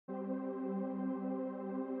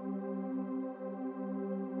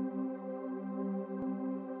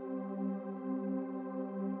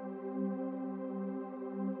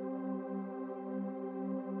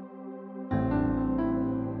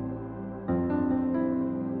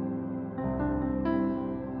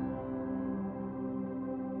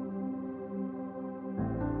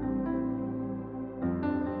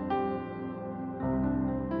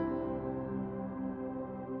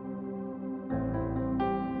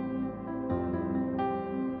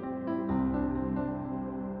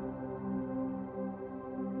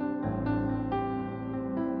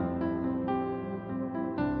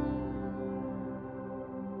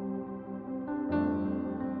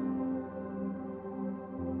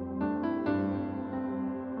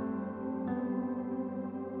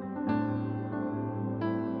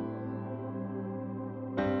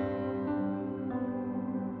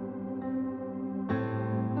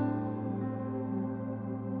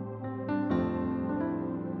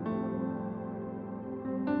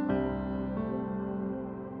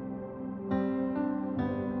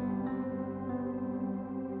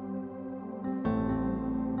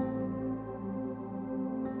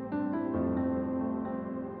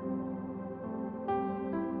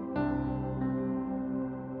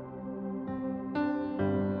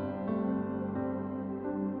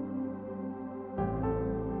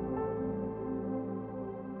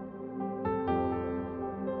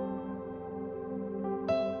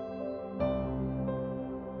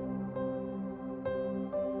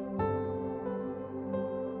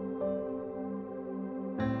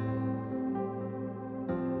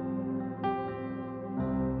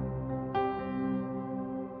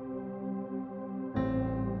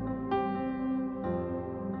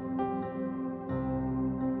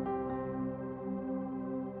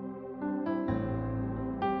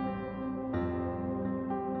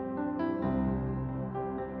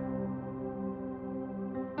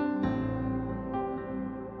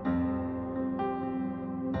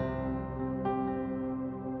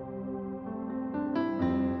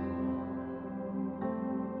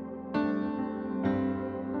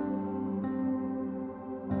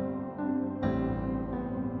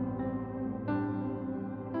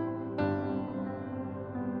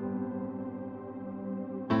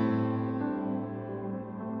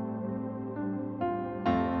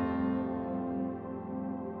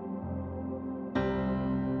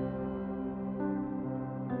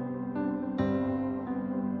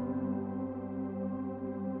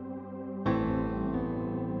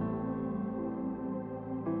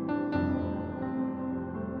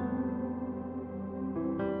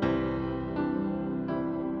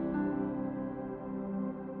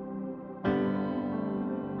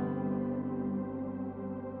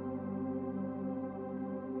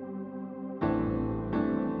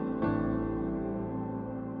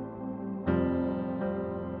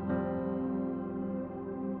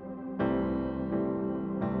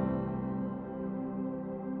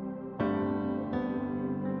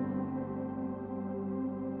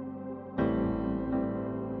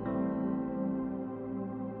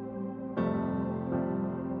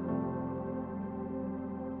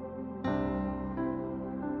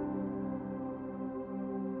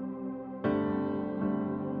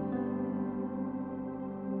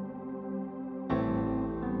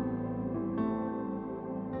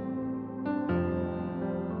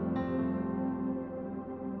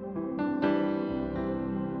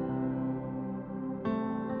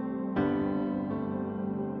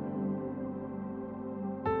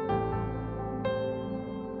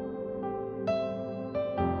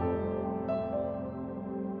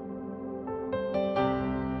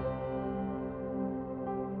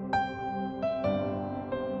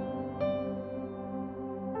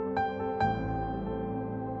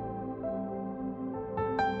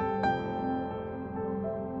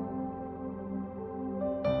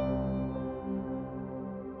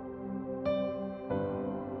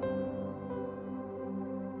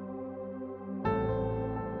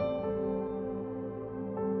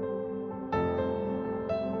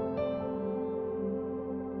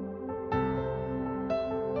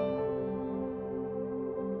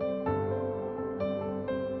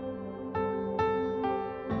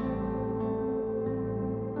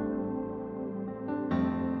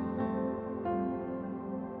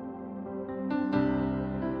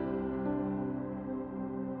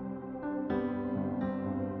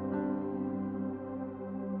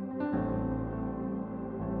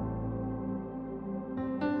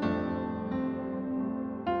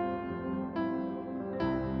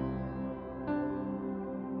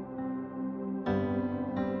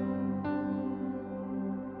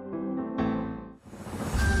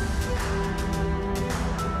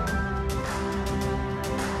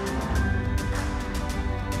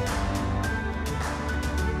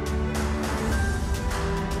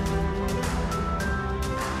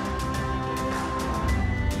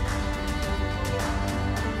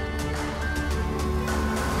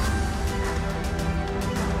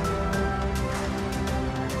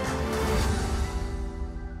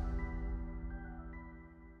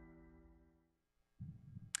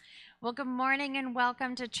Well, good morning and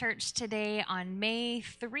welcome to church today on May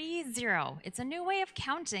 30. It's a new way of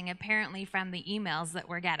counting, apparently, from the emails that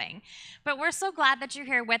we're getting. But we're so glad that you're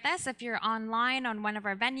here with us. If you're online on one of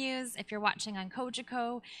our venues, if you're watching on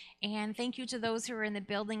Kojiko, and thank you to those who are in the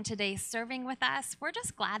building today serving with us. We're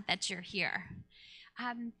just glad that you're here.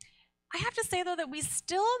 I have to say, though, that we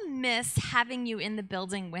still miss having you in the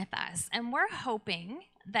building with us, and we're hoping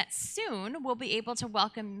that soon we'll be able to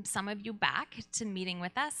welcome some of you back to meeting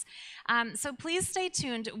with us. So please stay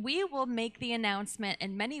tuned. We will make the announcement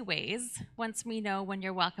in many ways once we know when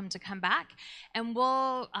you're welcome to come back, and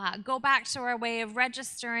we'll go back to our way of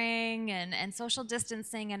registering and social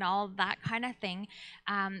distancing and all that kind of thing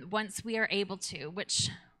once we are able to, which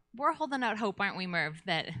we're holding out hope, aren't we, Merv,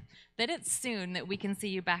 that it's soon that we can see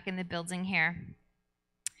you back in the building here.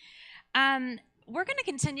 We're going to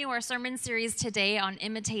continue our sermon series today on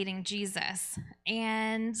imitating Jesus.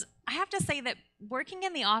 And I have to say that working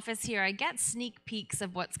in the office here, I get sneak peeks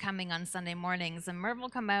of what's coming on Sunday mornings. And Merv will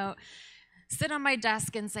come out, sit on my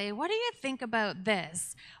desk and say, "What do you think about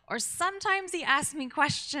this?" Or sometimes he asks me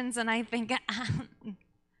questions and I think,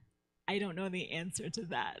 I don't know the answer to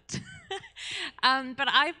that. But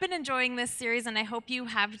I've been enjoying this series, and I hope you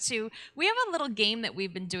have too. We have a little game that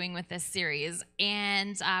we've been doing with this series,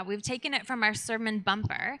 and we've taken it from our sermon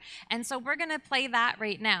bumper, and so we're going to play that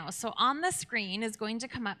right now. So on the screen is going to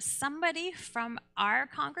come up somebody from our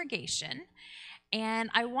congregation, and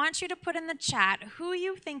I want you to put in the chat who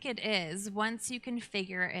you think it is once you can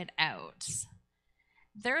figure it out.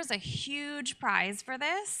 There's a huge prize for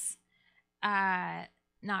this.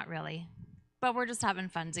 Not really, but we're just having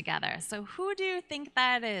fun together. So who do you think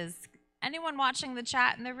that is? Anyone watching the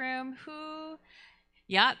chat in the room? Who?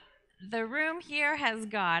 Yep, the room here has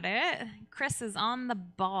got it. Chris is on the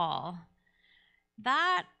ball.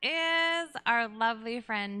 That is our lovely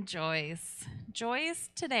friend Joyce.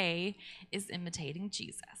 Joyce today is imitating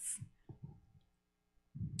Jesus.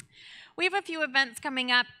 We have a few events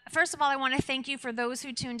coming up. First of all, I want to thank you for those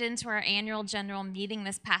who tuned into our annual general meeting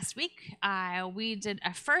this past week. We did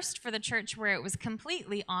a first for the church where it was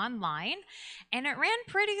completely online, and it ran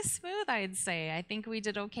pretty smooth, I'd say. I think we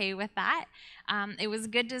did okay with that. It was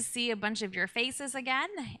good to see a bunch of your faces again,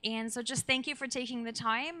 and so just thank you for taking the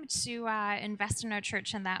time to invest in our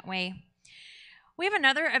church in that way. We have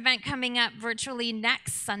another event coming up virtually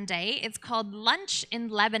next Sunday. It's called Lunch in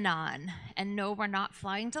Lebanon. And no, we're not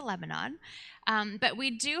flying to Lebanon. But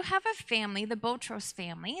we do have a family, the Botros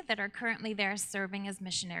family, that are currently there serving as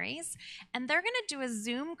missionaries. And they're going to do a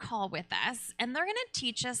Zoom call with us. And they're going to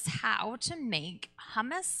teach us how to make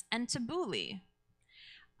hummus and tabbouleh.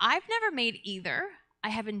 I've never made either. I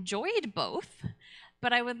have enjoyed both,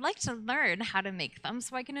 but I would like to learn how to make them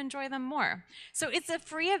so I can enjoy them more. So it's a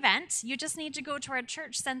free event. You just need to go to our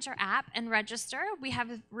Church Center app and register. We have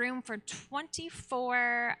room for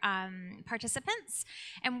 24 participants.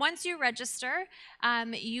 And once you register,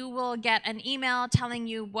 you will get an email telling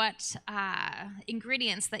you what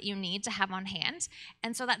ingredients that you need to have on hand.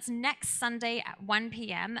 And so that's next Sunday at 1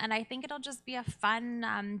 p.m. And I think it'll just be a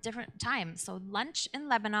fun, different time. So lunch in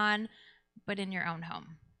Lebanon, but in your own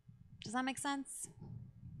home. Does that make sense?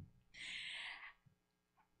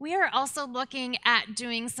 We are also looking at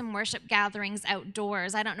doing some worship gatherings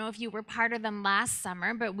outdoors. I don't know if you were part of them last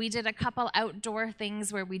summer, but we did a couple outdoor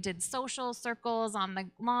things where we did social circles on the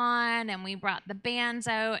lawn, and we brought the bands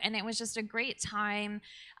out, and it was just a great time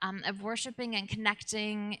of worshiping and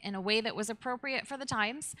connecting in a way that was appropriate for the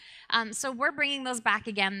times. So we're bringing those back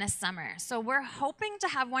again this summer. So we're hoping to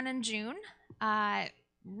have one in June.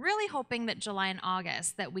 Really hoping that July and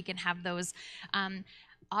August that we can have those.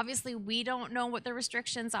 Obviously, we don't know what the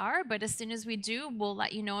restrictions are, but as soon as we do, we'll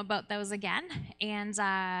let you know about those again. And,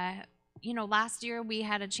 last year we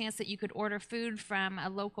had a chance that you could order food from a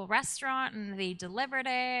local restaurant, and they delivered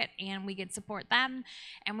it, and we could support them.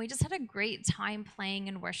 And we just had a great time playing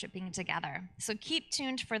and worshiping together. So keep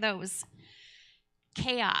tuned for those.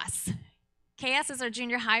 Chaos. Chaos is our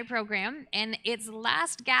junior high program, and its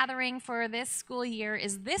last gathering for this school year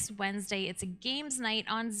is this Wednesday. It's a games night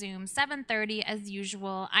on Zoom, 7:30 as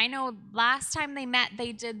usual. I know last time they met,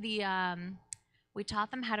 they did we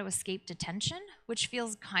taught them how to escape detention, which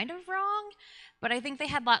feels kind of wrong, but I think they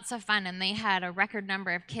had lots of fun, and they had a record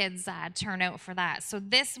number of kids turn out for that. So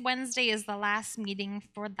this Wednesday is the last meeting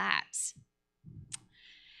for that.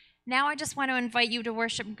 Now I just want to invite you to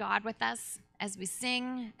worship God with us as we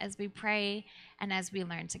sing, as we pray, and as we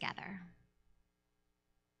learn together.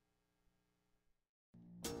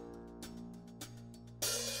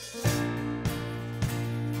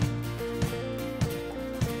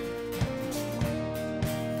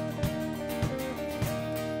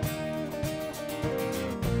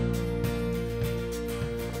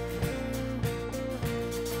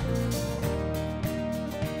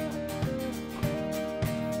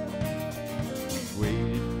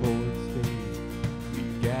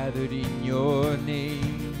 in your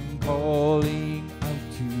name, calling out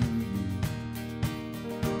to you.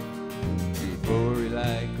 Your glory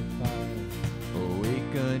like a fire,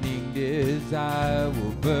 awakening desire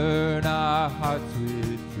will burn our hearts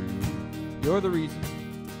with truth. You're the reason.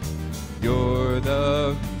 You're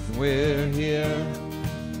the reason we're here.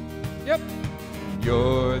 Yep.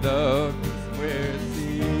 You're the reason we're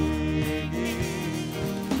singing.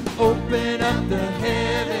 Open up the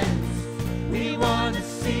heavens, we want to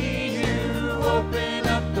see you. Open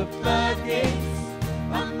up the floodgates,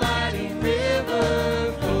 a mighty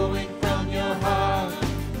river flowing from your heart,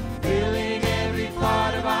 filling every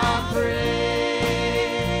part of our praise.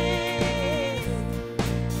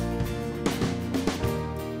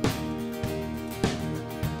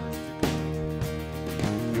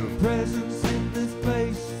 Your presence in this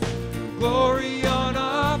place, your glory on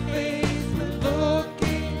our face. We're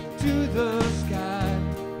looking to the sky,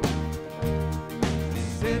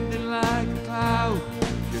 descending like a cloud.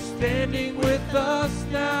 You're standing with us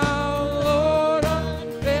now, Lord,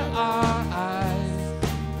 unveil our eyes.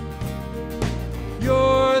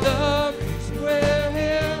 You're the reason we're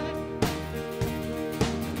here.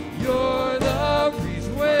 You're the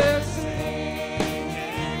reason we're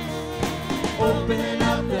singing. Open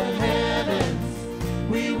up the heavens,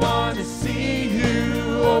 we want to see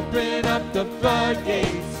you. Open up the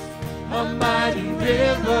floodgates, a mighty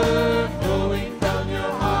river flowing from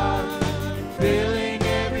your heart, filling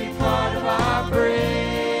every part of our praise.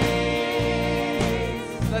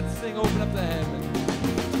 Let's sing, open up the heavens.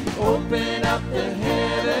 Open up the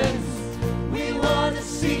heavens, we want to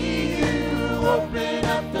see you. Open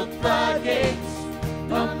up the floodgates,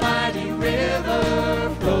 a mighty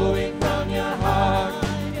river flowing from your heart,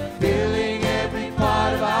 filling every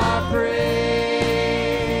part of our praise.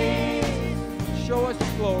 Show us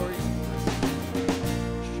your glory.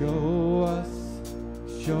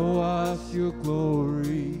 Show us your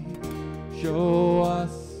glory. Show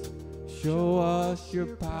us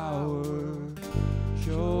your power.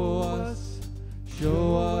 Show us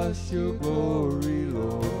your glory,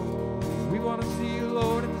 Lord. We want to see you,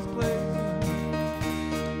 Lord, in this place.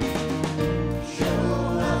 Show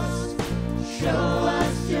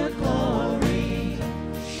us your glory.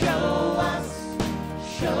 Show us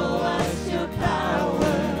your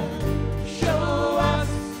power. Show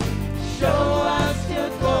us your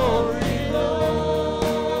glory, Lord.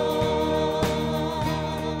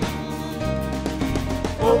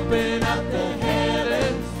 Open up the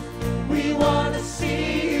heavens, we want to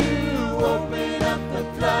see you. Open up the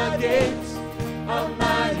floodgates, a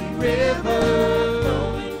mighty river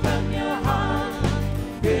flowing from your heart,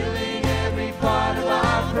 filling every part of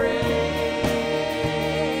our praise.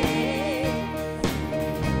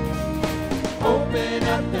 Open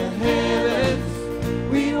up the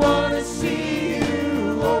heavens, we want to see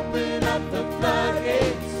you. Open up the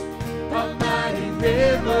floodgates, a mighty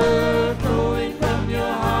river flowing from your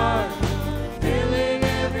heart, filling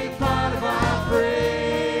every part of our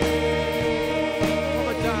praise. One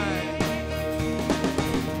more time.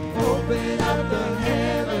 Open up the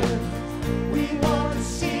heavens, we want to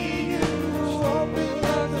see you. Open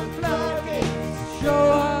up the floodgates,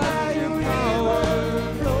 show us your power.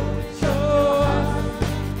 Show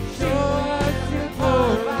us your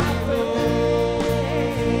glory.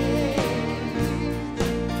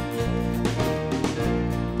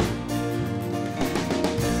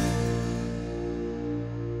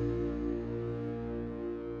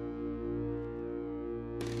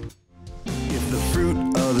 If the fruit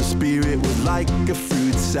of the Spirit was like a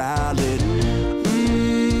fruit salad,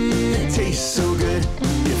 it tastes so good.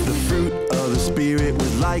 If the fruit of the Spirit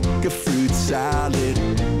was like a fruit salad,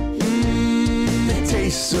 it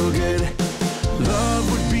tastes so good.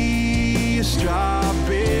 Love would be a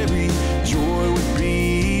strawberry, joy would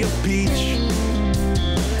be a peach,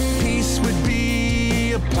 peace would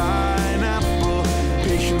be a pineapple,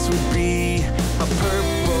 patience would be a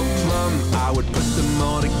purple plum. I would put them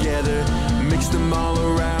all together, mix them all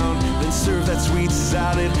around, then serve that sweet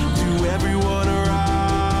salad to everyone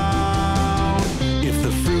around. If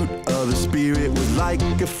the fruit of the Spirit was like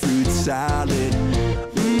a fruit salad,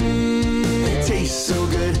 it tastes so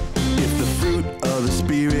good. If the fruit of the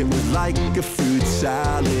Spirit was like a fruit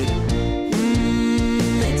salad,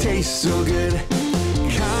 it tastes so good.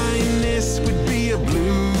 Kindness would be a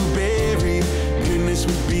blueberry, goodness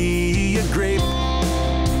would be a grape,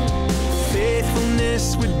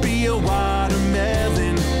 faithfulness would be a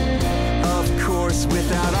watermelon. Of course,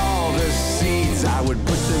 without all the seeds, I would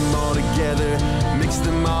put them all together, mix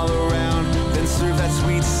them all around, then serve that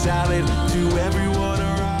sweet salad to everyone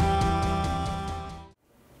around.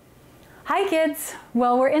 Hi Hi kids!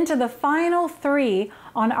 Well, we're into the final 3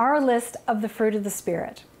 on our list of the fruit of the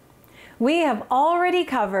Spirit. We have already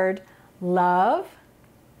covered love,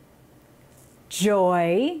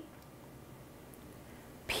 joy,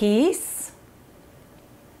 peace,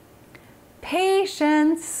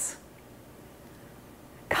 patience,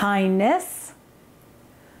 kindness,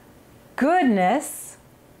 goodness,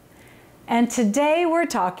 and today we're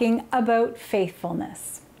talking about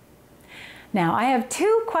faithfulness. Now, I have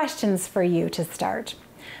 2 questions for you to start.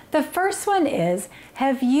 The first one is,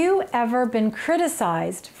 have you ever been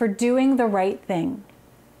criticized for doing the right thing?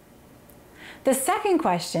 The second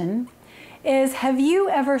question is, have you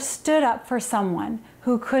ever stood up for someone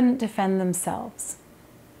who couldn't defend themselves?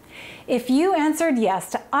 If you answered yes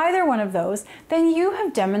to either one of those, then you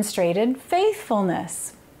have demonstrated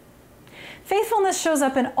faithfulness. Faithfulness shows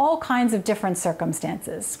up in all kinds of different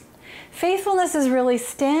circumstances. Faithfulness is really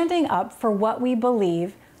standing up for what we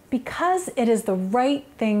believe because it is the right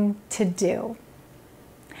thing to do.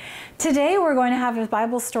 Today we're going to have a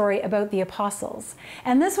Bible story about the apostles.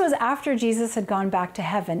 And this was after Jesus had gone back to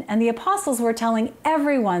heaven, and the apostles were telling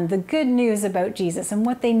everyone the good news about Jesus and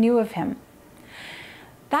what they knew of him.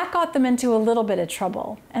 That got them into a little bit of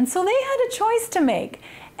trouble. And so they had a choice to make.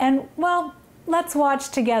 And well, let's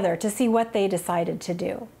watch together to see what they decided to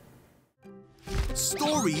do.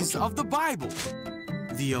 Stories of the Bible.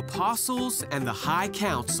 The Apostles and the High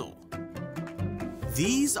Council.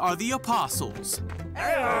 These are the Apostles.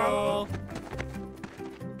 Hello.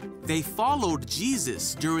 They followed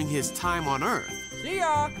Jesus during his time on earth. See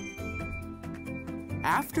ya.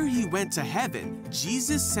 After he went to heaven,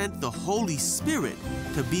 Jesus sent the Holy Spirit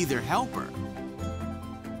to be their helper.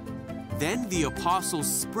 Then the apostles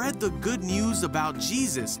spread the good news about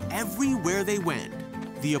Jesus everywhere they went.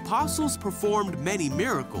 The apostles performed many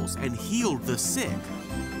miracles and healed the sick.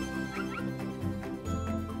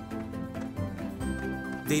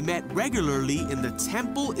 They met regularly in the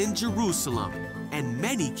temple in Jerusalem, and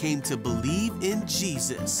many came to believe in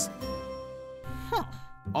Jesus.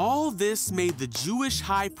 All this made the Jewish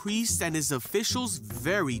high priest and his officials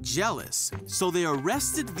very jealous, so they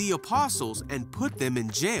arrested the apostles and put them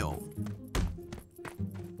in jail.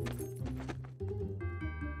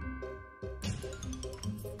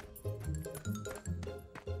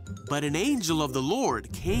 But an angel of the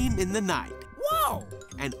Lord came in the night. Whoa!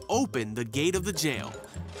 And opened the gate of the jail.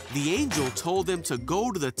 The angel told them to go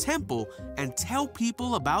to the temple and tell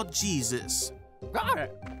people about Jesus. Got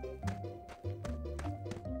it.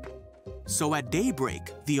 So at daybreak,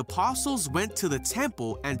 the apostles went to the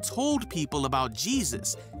temple and told people about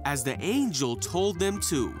Jesus, as the angel told them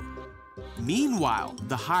to. Meanwhile,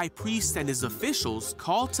 the high priest and his officials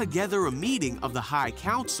called together a meeting of the high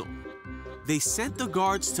council. They sent the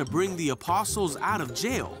guards to bring the apostles out of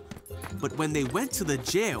jail, but when they went to the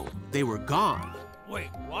jail, they were gone. Wait,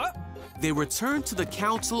 what? They returned to the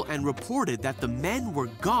council and reported that the men were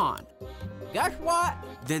gone. Guess what?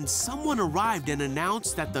 Then someone arrived and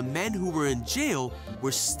announced that the men who were in jail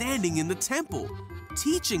were standing in the temple,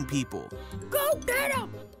 teaching people. Go get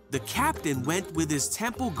them! The captain went with his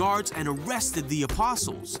temple guards and arrested the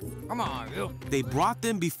apostles. Come on, you. They brought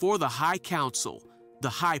them before the high council. The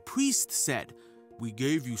high priest said, "We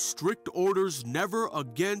gave you strict orders never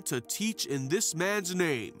again to teach in this man's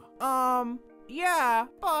name." Yeah,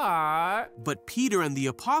 but... But Peter and the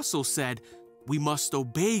apostles said, "We must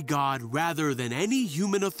obey God rather than any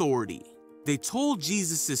human authority." They told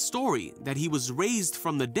Jesus' story that he was raised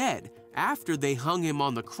from the dead after they hung him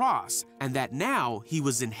on the cross, and that now he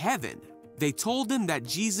was in heaven. They told him that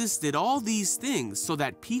Jesus did all these things so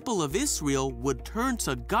that people of Israel would turn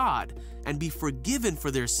to God and be forgiven for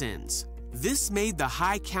their sins. This made the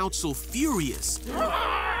high council furious,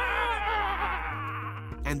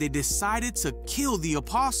 and they decided to kill the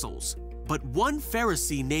apostles. But one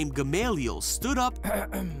Pharisee named Gamaliel stood up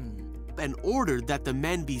and ordered that the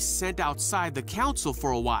men be sent outside the council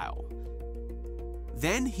for a while.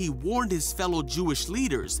 Then he warned his fellow Jewish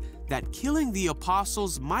leaders that killing the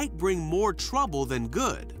apostles might bring more trouble than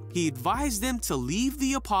good. He advised them to leave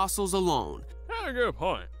the apostles alone. That's a good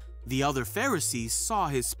point. The other Pharisees saw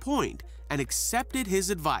his point and accepted his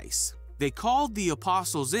advice. They called the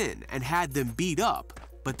apostles in and had them beat up,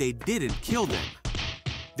 but they didn't kill them.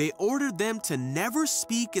 They ordered them to never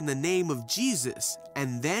speak in the name of Jesus,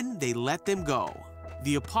 and then they let them go.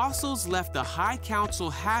 The apostles left the high council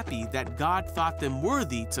happy that God thought them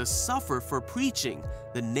worthy to suffer for preaching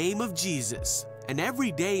the name of Jesus. And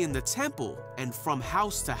every day in the temple and from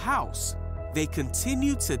house to house, they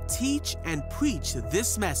continued to teach and preach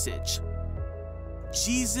this message: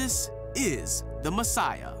 Jesus is the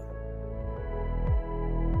Messiah.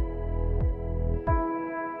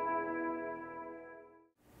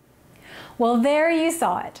 Well, there you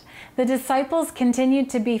saw it. The disciples continued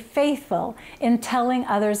to be faithful in telling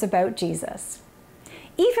others about Jesus,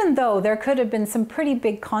 even though there could have been some pretty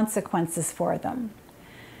big consequences for them.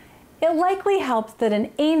 It likely helped that an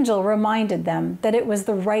angel reminded them that it was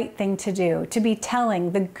the right thing to do, to be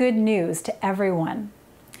telling the good news to everyone.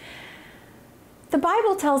 The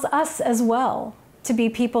Bible tells us as well to be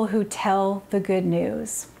people who tell the good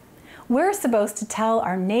news. We're supposed to tell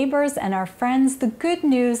our neighbors and our friends the good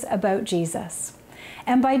news about Jesus.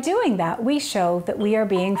 And by doing that, we show that we are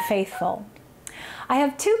being faithful. I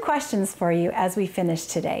have 2 questions for you as we finish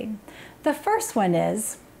today. The first one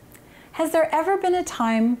is, has there ever been a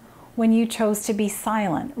time when you chose to be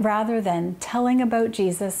silent rather than telling about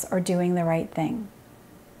Jesus or doing the right thing?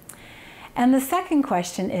 And the second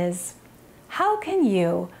question is, how can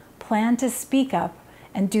you plan to speak up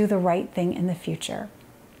and do the right thing in the future?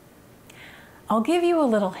 I'll give you a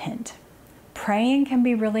little hint. Praying can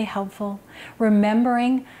be really helpful.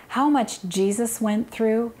 Remembering how much Jesus went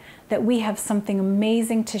through, that we have something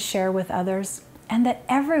amazing to share with others, and that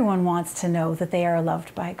everyone wants to know that they are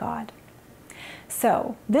loved by God.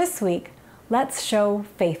 So, this week, let's show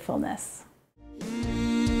faithfulness.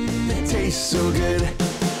 It tastes so good.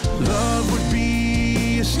 Love would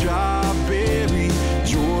be a strawberry.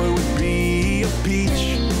 Joy would be a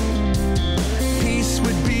peach. Peace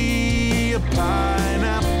would be a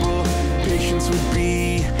pineapple. Patience would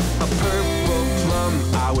be a purple plum.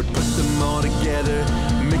 I would put them all together,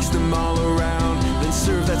 mix them all around, then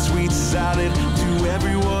serve that sweet salad to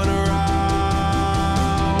everyone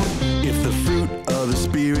around. If the fruit of the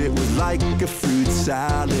Spirit was like a fruit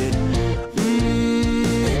salad,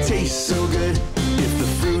 it tastes so good. If the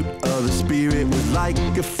fruit of the Spirit was like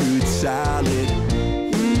a fruit salad,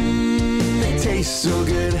 it tastes so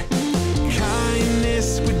good.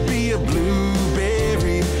 Kindness would be a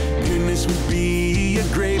blueberry, goodness would be a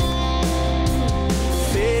grape,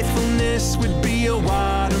 faithfulness would be a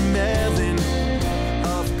watermelon,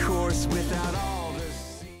 of course without all the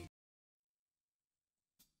seeds.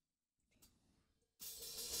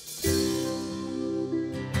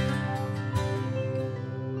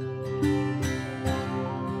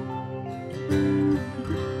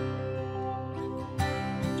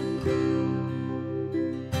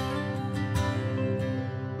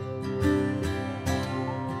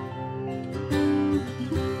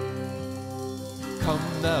 Come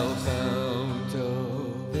thou fount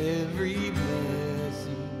of every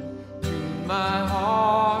blessing, tune my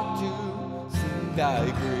heart to sing thy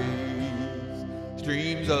grace.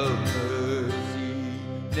 Streams of mercy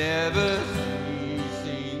never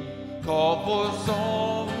ceasing, call for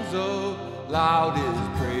songs of loudest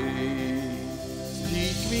praise.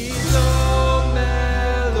 Teach me the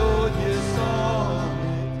melodious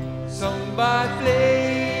sonnet sung by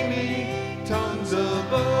flaming tongues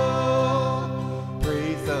above.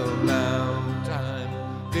 Praise the mount I'm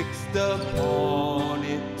fixed upon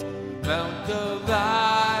it, mount of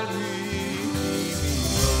thy redeeming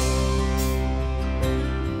love.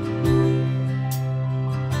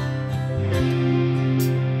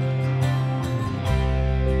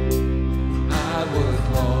 I was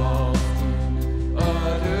lost in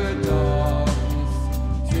utter darkness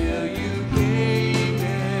till you came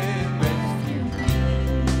and rescued me.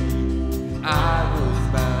 I was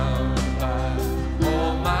bound by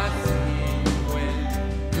all my sin when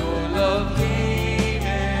your love came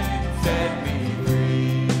and set me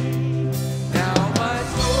free. Now my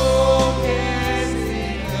soul can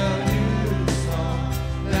sing a new song.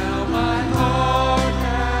 Now my heart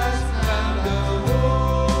has found a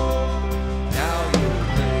home. Now your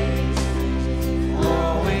grace is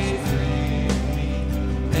always with me,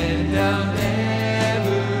 and I'll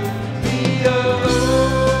never be alone.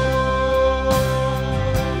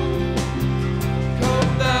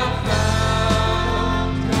 Come thou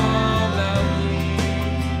fount, come thou King,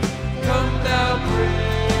 come thou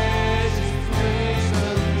precious Prince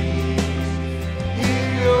of Peace. Hear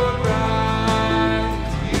your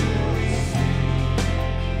cries, you we sing.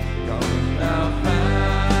 Come thou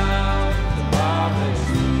fount, the marvelous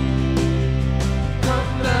sea.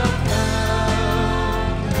 Come thou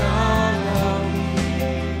fount, come thou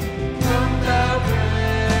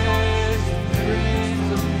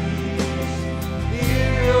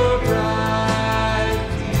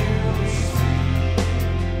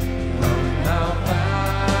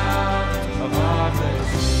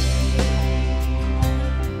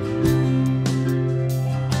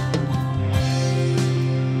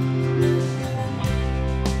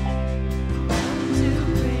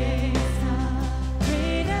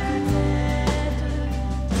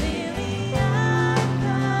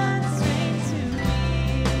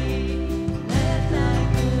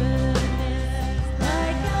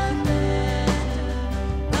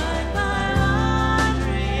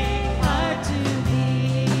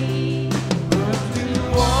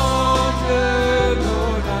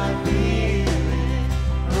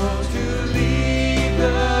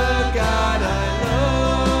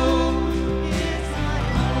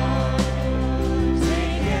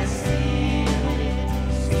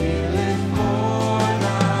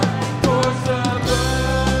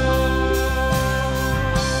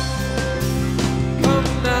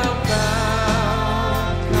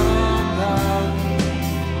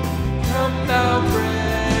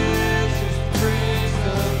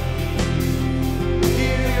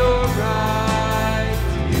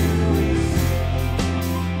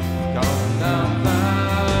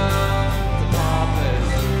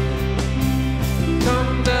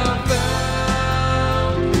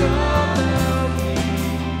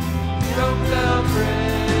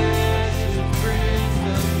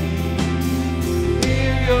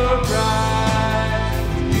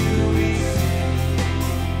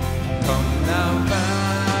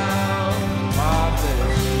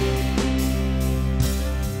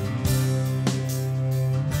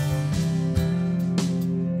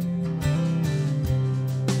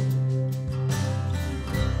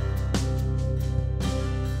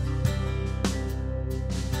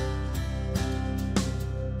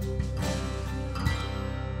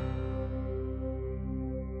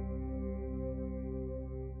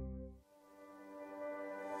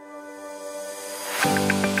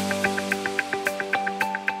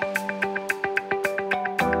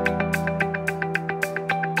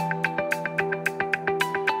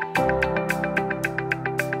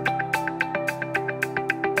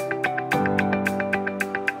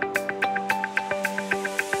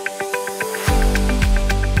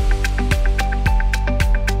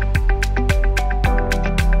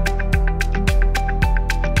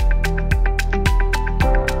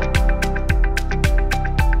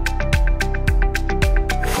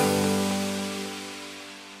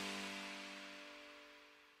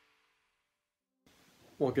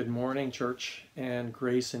Well, good morning, church, and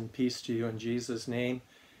grace and peace to you in Jesus' name.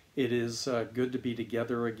 It is good to be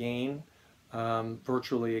together again,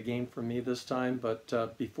 virtually again for me this time, but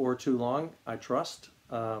before too long, I trust,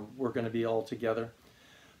 we're going to be all together.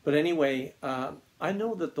 But anyway, I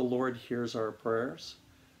know that the Lord hears our prayers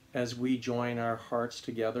as we join our hearts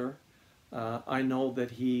together. I know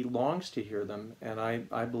that He longs to hear them, and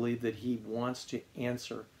I believe that He wants to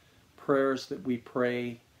answer prayers that we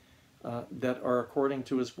pray that are according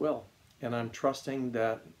to His will. And I'm trusting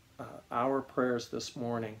that our prayers this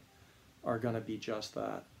morning are going to be just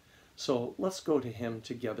that. So let's go to Him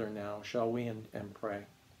together now, shall we, and pray.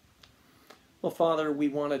 Well, Father, we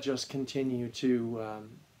want to just continue to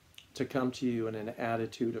come to you in an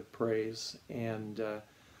attitude of praise. And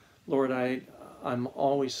Lord, I'm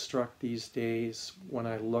always struck these days when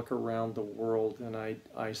I look around the world and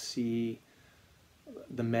I see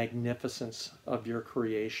the magnificence of your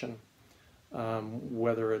creation,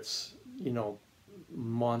 whether it's,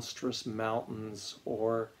 monstrous mountains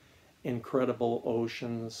or incredible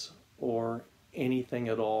oceans or anything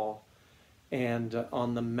at all, and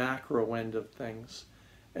on the macro end of things.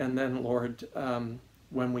 And then, Lord,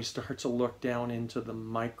 when we start to look down into the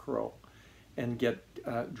micro and get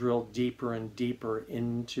drilled deeper and deeper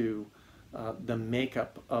into the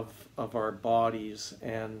makeup of our bodies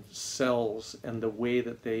and cells and the way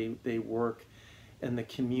that they work and the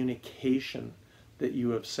communication that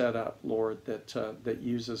you have set up, Lord, that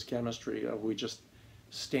uses chemistry, we just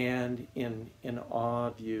stand in awe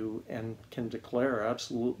of you and can declare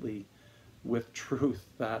absolutely with truth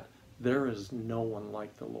that there is no one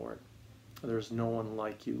like the Lord. There's no one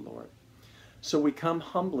like you, Lord. So we come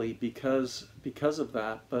humbly because of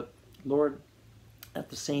that, but Lord, at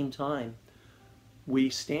the same time,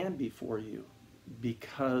 we stand before you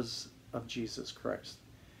because of Jesus Christ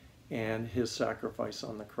and His sacrifice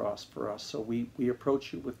on the cross for us. So we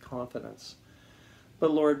approach you with confidence.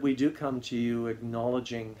 But Lord, we do come to you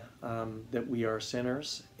acknowledging that we are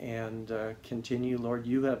sinners, and continue, Lord,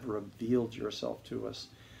 you have revealed yourself to us.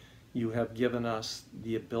 You have given us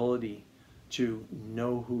the ability to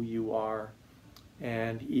know who you are.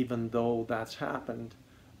 And even though that's happened,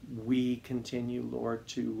 we continue, Lord,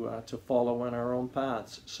 to follow in our own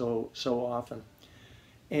paths so often.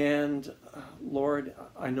 And Lord,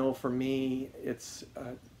 I know for me it's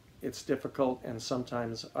difficult, and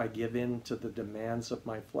sometimes I give in to the demands of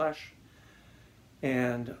my flesh,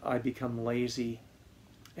 and I become lazy,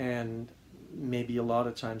 and maybe a lot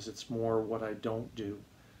of times it's more what I don't do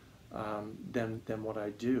than what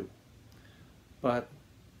I do. But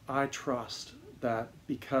I trust that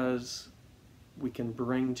because we can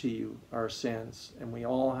bring to you our sins, and we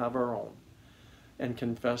all have our own, and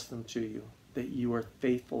confess them to you, that you are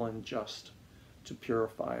faithful and just to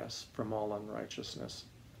purify us from all unrighteousness.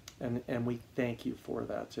 And we thank you for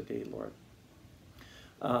that today, Lord.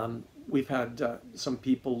 We've had some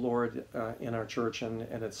people, Lord, in our church, and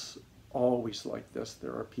it's always like this.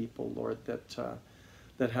 There are people, Lord,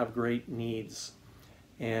 that have great needs.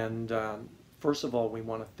 And first of all, we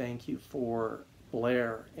want to thank you for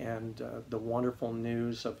Blair and the wonderful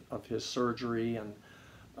news of his surgery, and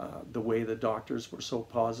the way the doctors were so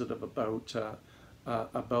positive about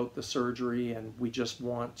the surgery. And we just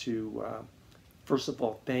want to, first of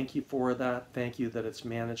all, thank you for that. Thank you that it's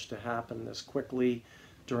managed to happen this quickly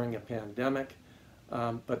during a pandemic,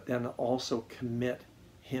 but then also commit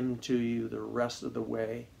him to you the rest of the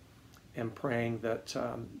way, and praying that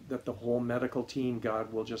that the whole medical team,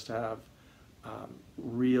 God, will just have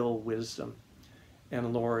real wisdom.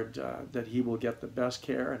 And Lord, that he will get the best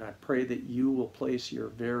care. And I pray that you will place your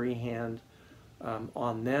very hand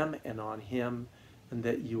on them and on him, and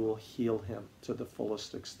that you will heal him to the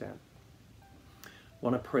fullest extent. I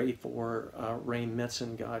want to pray for Ray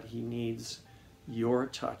Mitson, God. He needs your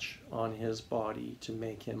touch on his body to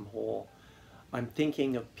make him whole. I'm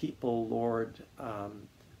thinking of people, Lord,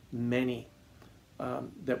 many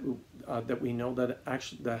that we know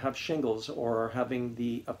that have shingles, or are having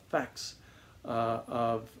the effects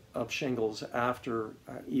of shingles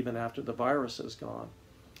even after the virus is gone,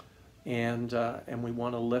 and we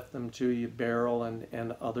want to lift them to you, Beryl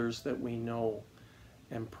and others that we know,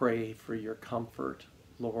 and pray for your comfort,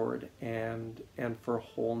 Lord, and for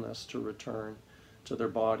wholeness to return to their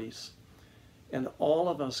bodies. And all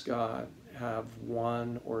of us, God, have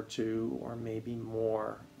one or two or maybe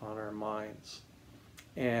more on our minds.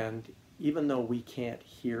 And even though we can't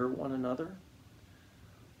hear one another,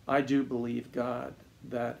 I do believe, God,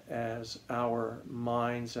 that as our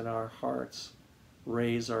minds and our hearts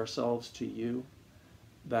raise ourselves to you,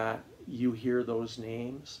 that you hear those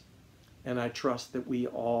names. And I trust that we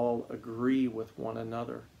all agree with one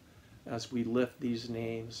another as we lift these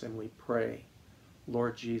names and we pray,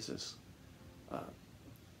 Lord Jesus,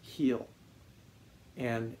 heal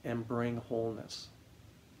and bring wholeness.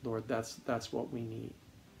 Lord, that's what we need.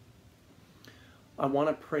 I want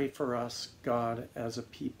to pray for us, God, as a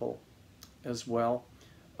people as well.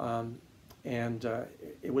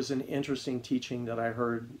 It was an interesting teaching that I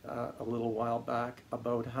heard a little while back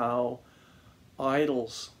about how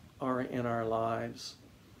idols are in our lives,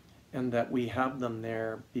 and that we have them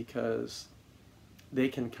there because they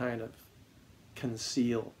can kind of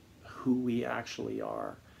conceal who we actually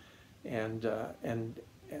are, and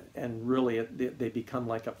really they become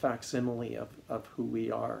like a facsimile of who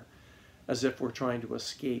we are, as if we're trying to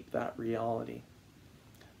escape that reality.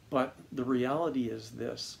 But the reality is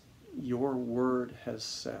this: your word has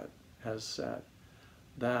said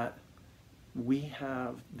that we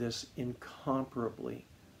have this incomparably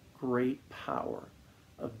great power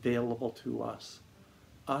available to us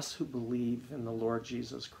who believe in the Lord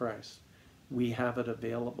Jesus Christ. We have it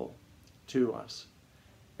available to us.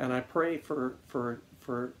 And I pray for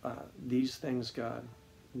these things, God.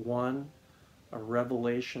 One, a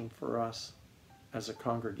revelation for us as a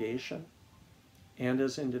congregation and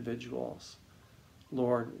as individuals.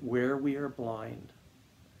 Lord, where we are blind,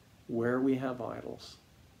 where we have idols.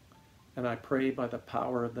 And I pray by the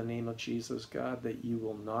power of the name of Jesus, God, that you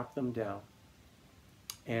will knock them down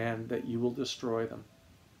and that you will destroy them.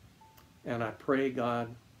 And I pray,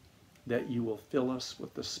 God, that you will fill us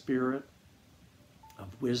with the spirit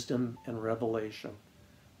of wisdom and revelation,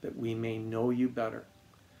 that we may know you better,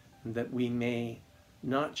 and that we may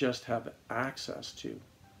not just have access to,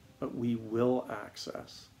 but we will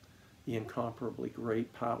access the incomparably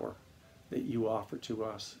great power that you offer to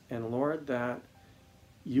us. And Lord, that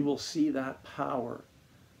you will see that power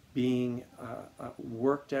being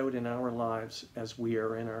worked out in our lives as we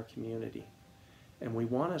are in our community. And we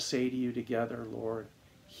want to say to you together, Lord,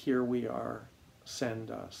 here we are,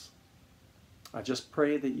 send us. I just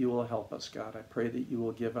pray that you will help us, God. I pray that you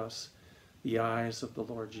will give us the eyes of the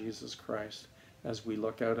Lord Jesus Christ as we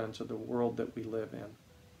look out into the world that we live in.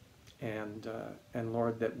 And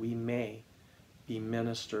Lord, that we may be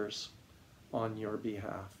ministers on your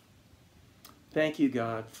behalf. Thank you,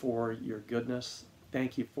 God, for your goodness.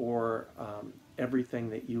 Thank you for everything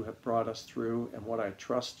that you have brought us through and what I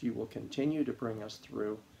trust you will continue to bring us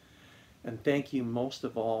through. And thank you most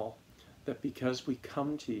of all that because we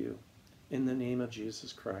come to you in the name of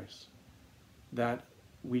Jesus Christ, that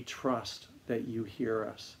we trust that you hear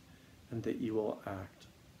us and that you will act.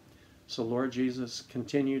 So Lord Jesus,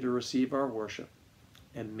 continue to receive our worship,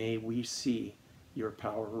 and may we see your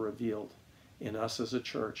power revealed in us as a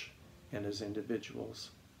church and as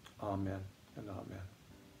individuals. Amen and amen.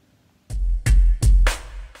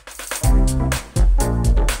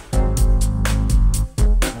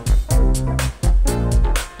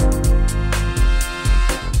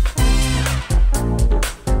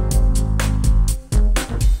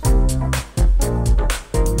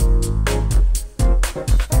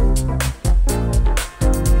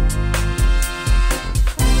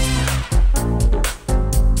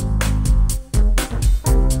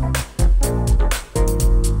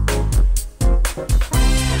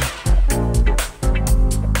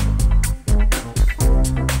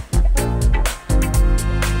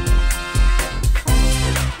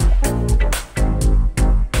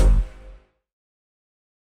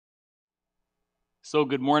 So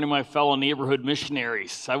good morning, my fellow neighborhood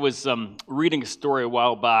missionaries. I was reading a story a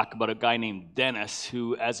while back about a guy named Dennis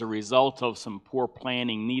who, as a result of some poor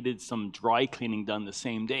planning, needed some dry cleaning done the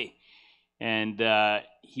same day. And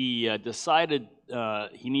he decided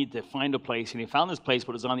he needed to find a place, and he found this place,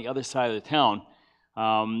 but it was on the other side of the town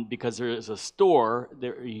because there is a store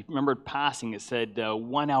there. He remembered passing, it said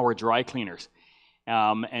 1 hour dry cleaners.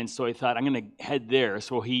 And so he thought, I'm going to head there.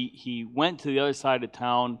 So he went to the other side of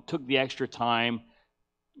town, took the extra time,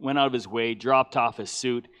 went out of his way, dropped off his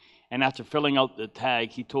suit, and after filling out the tag,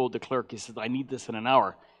 he told the clerk, he said, I need this in an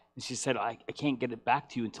hour. And she said, I can't get it back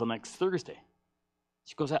to you until next Thursday.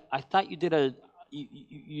 She goes, I thought you did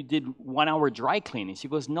you did 1 hour dry cleaning. She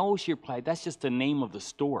goes, no, she replied, that's just the name of the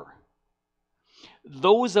store.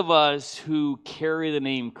 Those of us who carry the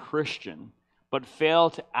name Christian but fail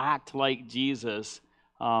to act like Jesus,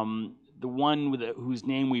 the one whose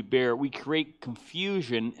name we bear, we create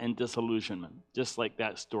confusion and disillusionment, just like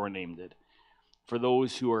that store name did, for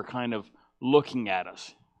those who are kind of looking at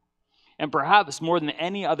us. And perhaps more than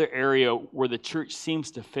any other area where the church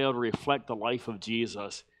seems to fail to reflect the life of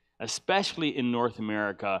Jesus, especially in North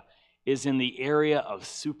America, is in the area of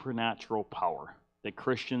supernatural power that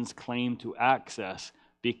Christians claim to access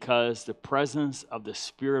because the presence of the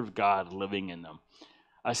Spirit of God living in them.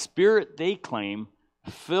 A spirit, they claim,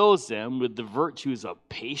 fills them with the virtues of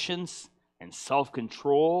patience and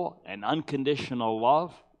self-control and unconditional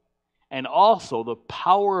love. And also the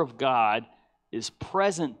power of God is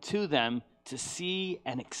present to them to see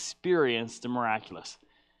and experience the miraculous.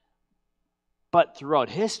 But throughout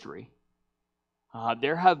history,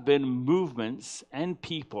 there have been movements and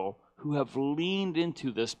people who have leaned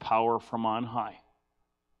into this power from on high.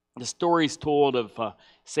 The story is told of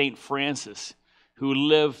St. Francis, who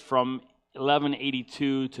lived from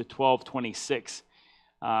 1182 to 1226,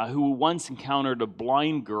 who once encountered a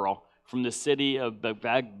blind girl from the city of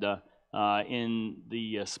Bagda in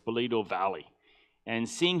the Spoleto Valley. And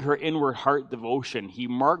seeing her inward heart devotion, he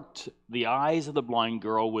marked the eyes of the blind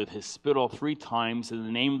girl with his spittle 3 times in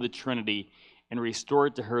the name of the Trinity and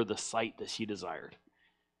restored to her the sight that she desired.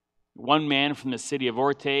 One man from the city of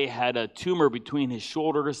Orte had a tumor between his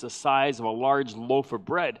shoulders the size of a large loaf of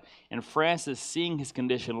bread, and Francis, seeing his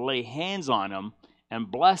condition, lay hands on him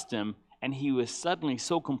and blessed him, and he was suddenly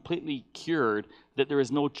so completely cured that there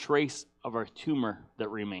is no trace of a tumor that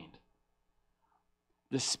remained.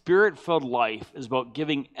 The Spirit-filled life is about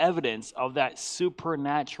giving evidence of that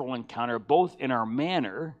supernatural encounter, both in our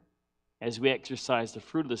manner as we exercise the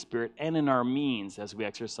fruit of the Spirit and in our means as we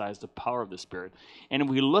exercise the power of the Spirit. And if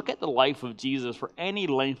we look at the life of Jesus for any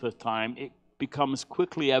length of time, it becomes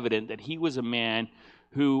quickly evident that he was a man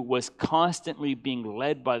who was constantly being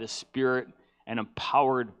led by the Spirit and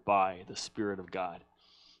empowered by the Spirit of God.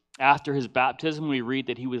 After his baptism, we read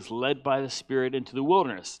that he was led by the Spirit into the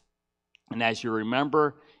wilderness. And as you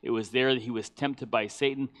remember, it was there that he was tempted by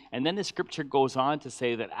Satan. And then the scripture goes on to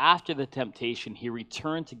say that after the temptation, he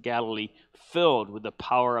returned to Galilee filled with the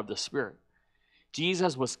power of the Spirit.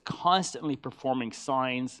 Jesus was constantly performing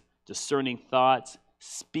signs, discerning thoughts,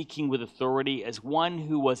 speaking with authority as one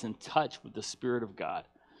who was in touch with the Spirit of God.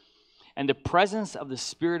 And the presence of the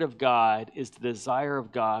Spirit of God is the desire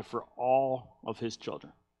of God for all of his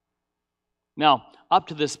children. Now, up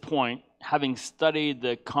to this point, having studied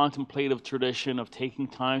the contemplative tradition of taking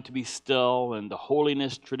time to be still and the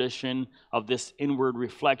holiness tradition of this inward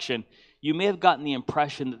reflection, you may have gotten the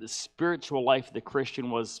impression that the spiritual life of the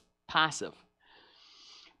Christian was passive.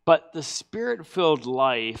 But the Spirit-filled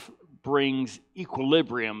life brings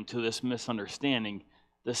equilibrium to this misunderstanding.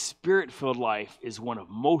 The Spirit-filled life is one of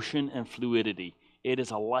motion and fluidity. It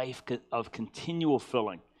is a life of continual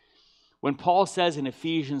filling. When Paul says in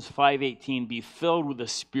Ephesians 5:18, be filled with the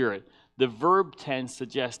Spirit, the verb tense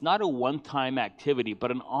suggests not a one-time activity,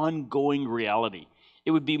 but an ongoing reality.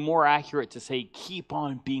 It would be more accurate to say, keep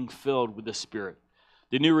on being filled with the Spirit.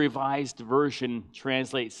 The New Revised Version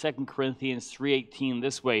translates 2 Corinthians 3:18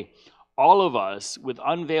 this way, all of us with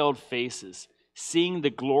unveiled faces, seeing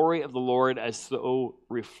the glory of the Lord as though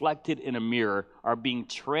reflected in a mirror, are being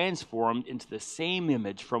transformed into the same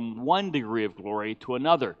image from one degree of glory to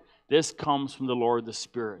another. This comes from the Lord, the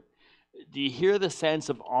Spirit. Do you hear the sense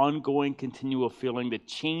of ongoing, continual feeling, the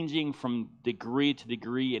changing from degree to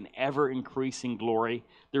degree in ever-increasing glory?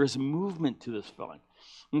 There is movement to this feeling.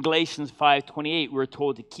 In Galatians 5:28, we're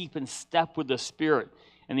told to keep in step with the Spirit.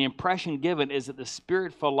 And the impression given is that the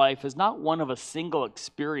Spirit-filled life is not one of a single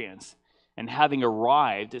experience and having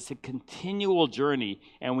arrived. It's a continual journey,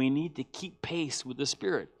 and we need to keep pace with the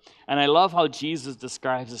Spirit. And I love how Jesus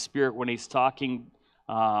describes the Spirit when he's talking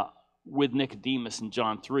with Nicodemus in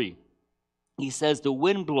John 3. He says, the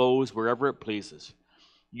wind blows wherever it pleases.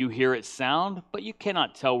 You hear its sound, but you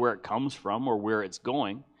cannot tell where it comes from or where it's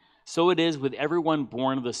going. So it is with everyone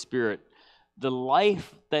born of the Spirit. The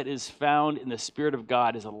life that is found in the Spirit of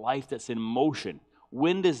God is a life that's in motion.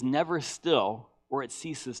 Wind is never still, or it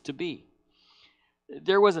ceases to be.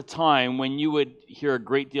 There was a time when you would hear a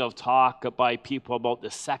great deal of talk by people about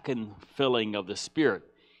the second filling of the Spirit.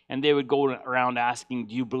 And they would go around asking,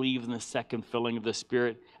 do you believe in the second filling of the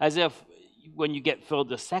Spirit? As if when you get filled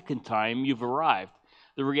the second time, you've arrived.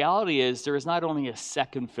 The reality is there is not only a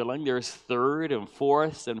second filling, there's third and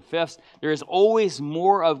fourths and fifths. There is always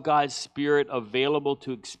more of God's Spirit available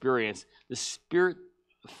to experience. The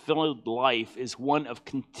Spirit-filled life is one of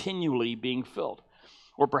continually being filled.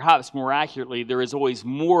 Or perhaps more accurately, there is always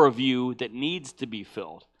more of you that needs to be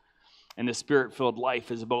filled. And the Spirit-filled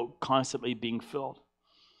life is about constantly being filled.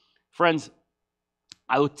 Friends,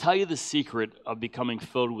 I will tell you the secret of becoming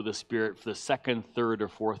filled with the Spirit for the second, third, or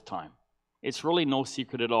fourth time. It's really no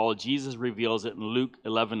secret at all. Jesus reveals it in Luke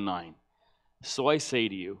 11:9. So I say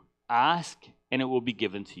to you, ask, and it will be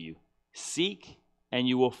given to you. Seek, and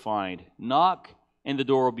you will find. Knock, and the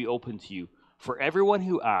door will be opened to you. For everyone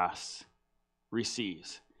who asks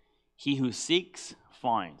receives. He who seeks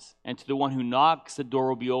finds. And to the one who knocks, the door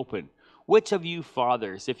will be open. Which of you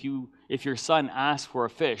fathers, if your son asks for a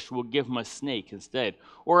fish, will give him a snake instead?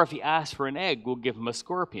 Or if he asks for an egg, will give him a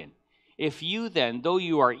scorpion? If you then, though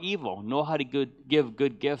you are evil, know how to give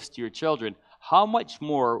good gifts to your children, how much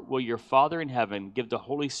more will your Father in heaven give the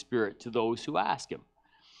Holy Spirit to those who ask him?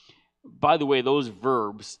 By the way, those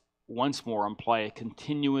verbs, once more, imply a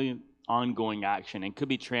continuing, ongoing action and could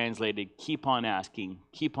be translated, keep on asking,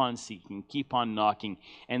 keep on seeking, keep on knocking.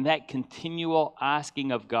 And that continual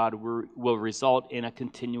asking of God will result in a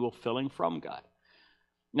continual filling from God.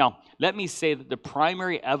 Now, let me say that the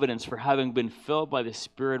primary evidence for having been filled by the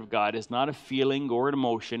Spirit of God is not a feeling or an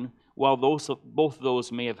emotion. While both of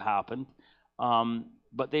those may have happened,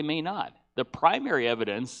 but they may not. The primary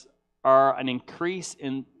evidence are an increase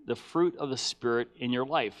in the fruit of the Spirit in your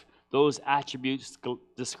life. Those attributes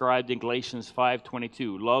described in Galatians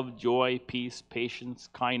 5:22, love, joy, peace, patience,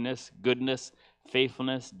 kindness, goodness,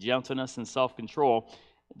 faithfulness, gentleness, and self-control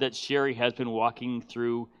that Sherry has been walking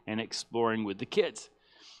through and exploring with the kids.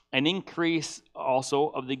 An increase also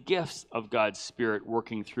of the gifts of God's Spirit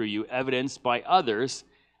working through you, evidenced by others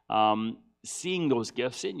seeing those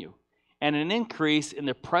gifts in you. And an increase in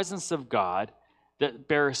the presence of God that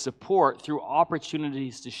bears support through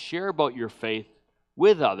opportunities to share about your faith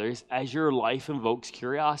with others as your life invokes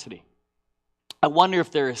curiosity. I wonder if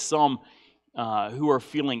there are some who are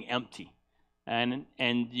feeling empty, and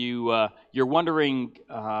you're wondering,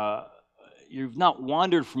 you've not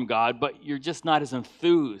wandered from God, but you're just not as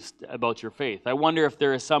enthused about your faith. I wonder if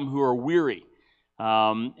there are some who are weary,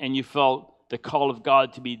 and you felt the call of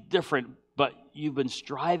God to be different, but you've been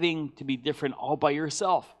striving to be different all by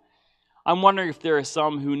yourself. I'm wondering if there are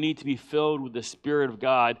some who need to be filled with the Spirit of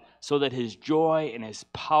God so that His joy and His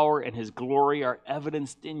power and His glory are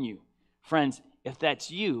evidenced in you. Friends, if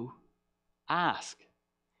that's you, ask.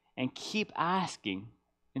 And keep asking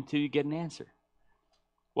until you get an answer.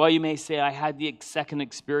 Well, you may say, I had the second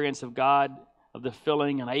experience of God, of the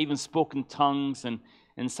filling, and I even spoke in tongues and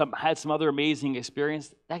had some other amazing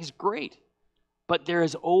experience. That is great. But there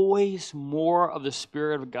is always more of the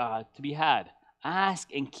Spirit of God to be had. Ask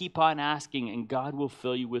and keep on asking, and God will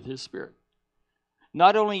fill you with His Spirit.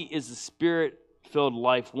 Not only is the Spirit-filled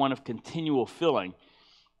life one of continual filling,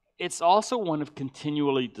 it's also one of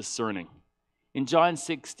continually discerning. In John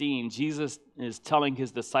 16, Jesus is telling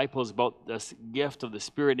His disciples about this gift of the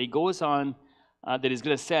Spirit. He goes on that He's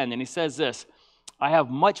going to send, and He says this, I have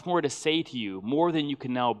much more to say to you, more than you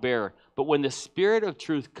can now bear. But when the Spirit of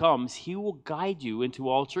truth comes, He will guide you into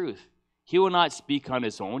all truth. He will not speak on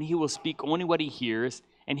His own. He will speak only what He hears,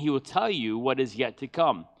 and He will tell you what is yet to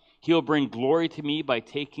come. He will bring glory to Me by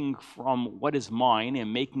taking from what is mine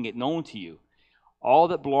and making it known to you. All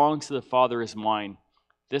that belongs to the Father is mine.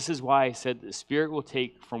 This is why I said the Spirit will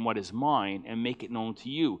take from what is mine and make it known to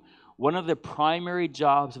you. One of the primary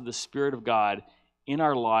jobs of the Spirit of God in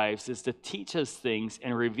our lives is to teach us things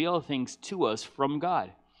and reveal things to us from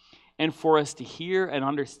God. And for us to hear and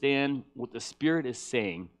understand what the Spirit is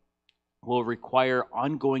saying will require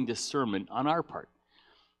ongoing discernment on our part.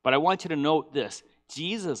 But I want you to note this.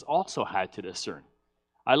 Jesus also had to discern.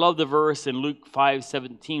 I love the verse in Luke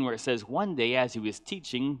 5:17 where it says, one day as He was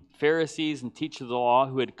teaching, Pharisees and teachers of the law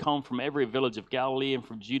who had come from every village of Galilee and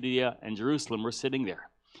from Judea and Jerusalem were sitting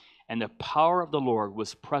there. And the power of the Lord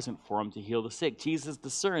was present for Him to heal the sick. Jesus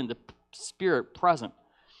discerned the Spirit present.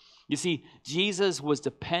 You see, Jesus was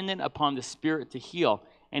dependent upon the Spirit to heal,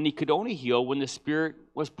 and He could only heal when the Spirit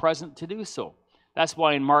was present to do so. That's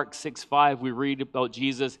why in Mark 6:5 we read about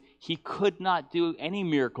Jesus. He could not do any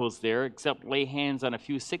miracles there except lay hands on a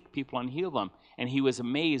few sick people and heal them, and He was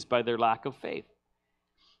amazed by their lack of faith.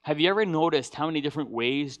 Have you ever noticed how many different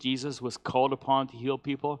ways Jesus was called upon to heal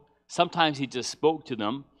people? Sometimes He just spoke to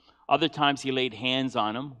them. Other times He laid hands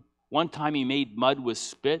on them. One time He made mud with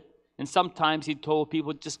spit, and sometimes He told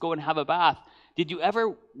people, just go and have a bath. Did you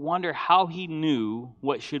ever wonder how He knew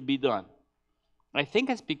what should be done? I think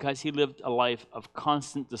it's because He lived a life of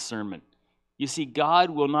constant discernment. You see, God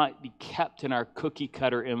will not be kept in our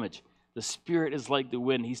cookie-cutter image. The Spirit is like the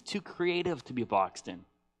wind. He's too creative to be boxed in.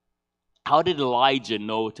 How did Elijah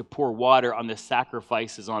know to pour water on the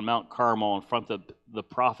sacrifices on Mount Carmel in front of the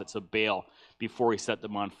prophets of Baal before he set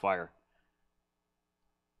them on fire?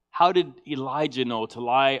 How did Elijah know to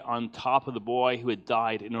lie on top of the boy who had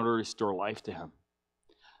died in order to restore life to him?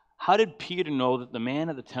 How did Peter know that the man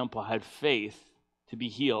at the temple had faith to be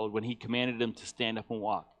healed when he commanded him to stand up and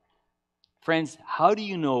walk? Friends, how do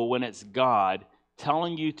you know when it's God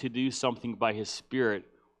telling you to do something by His Spirit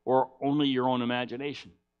or only your own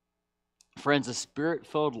imagination? Friends, a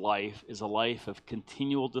Spirit-filled life is a life of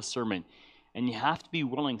continual discernment, and you have to be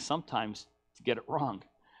willing sometimes to get it wrong.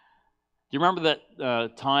 Do you remember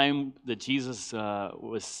that time that Jesus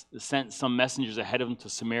was sent some messengers ahead of him to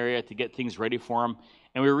Samaria to get things ready for him?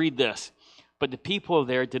 And we read this, but the people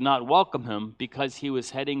there did not welcome him because he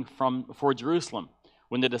was heading for Jerusalem.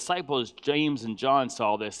 When the disciples James and John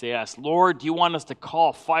saw this, they asked, Lord, do you want us to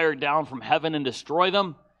call fire down from heaven and destroy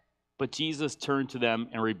them? But Jesus turned to them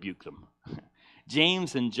and rebuked them.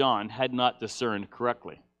 James and John had not discerned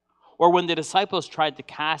correctly. Or when the disciples tried to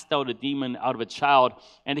cast out a demon out of a child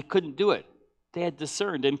and they couldn't do it, they had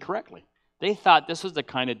discerned incorrectly. They thought this was the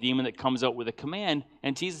kind of demon that comes out with a command,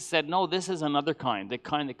 and Jesus said, no, this is another kind, the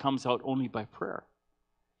kind that comes out only by prayer.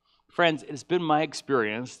 Friends, it's been my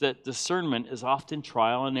experience that discernment is often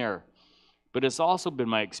trial and error, but it's also been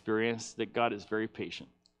my experience that God is very patient,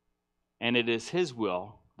 and it is His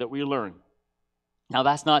will that we learn. Now,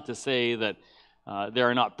 that's not to say that there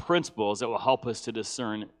are not principles that will help us to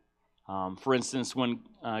discern. For instance, when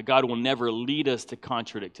God will never lead us to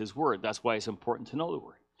contradict His word. That's why it's important to know the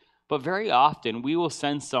word. But very often, we will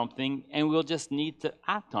sense something and we'll just need to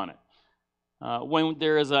act on it. When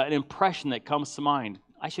there is an impression that comes to mind,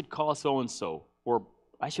 I should call so-and-so, or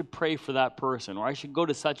I should pray for that person, or I should go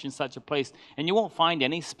to such and such a place. And you won't find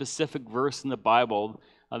any specific verse in the Bible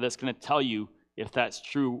that's going to tell you if that's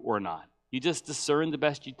true or not. You just discern the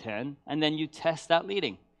best you can, and then you test that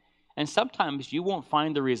leading. And sometimes you won't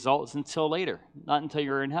find the results until later, not until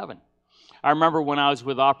you're in heaven. I remember when I was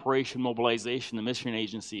with Operation Mobilization, the mission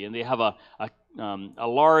agency, and they have a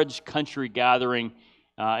large country gathering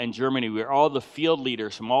in Germany where all the field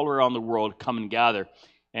leaders from all around the world come and gather.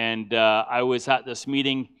 And I was at this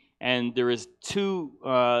meeting, and there was two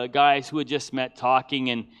guys who had just met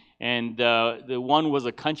talking, and the one was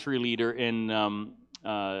a country leader in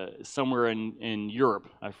somewhere in Europe.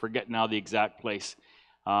 I forget now the exact place.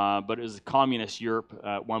 But it was communist Europe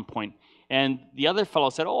at one point. And the other fellow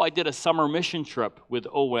said, I did a summer mission trip with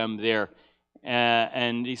OM there.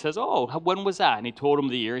 And he says, when was that? And he told him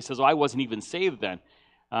the year. He says, I wasn't even saved then.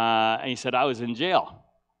 And he said, I was in jail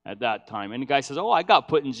at that time. And the guy says, I got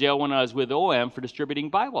put in jail when I was with OM for distributing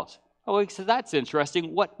Bibles. He said, that's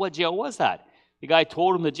interesting. What jail was that? The guy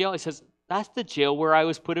told him the jail. He says, that's the jail where I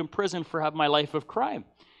was put in prison for having my life of crime.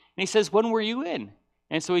 And he says, when were you in?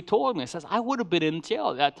 And so he told me, he says, I would have been in jail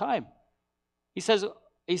at that time. He said,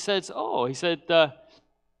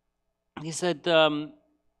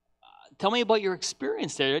 tell me about your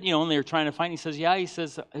experience there. And they were trying to find, he says, he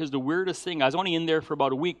says, it was the weirdest thing. I was only in there for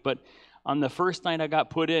about a week, but on the first night I got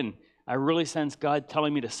put in, I really sensed God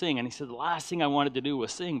telling me to sing. And he said, the last thing I wanted to do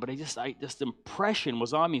was sing, but this impression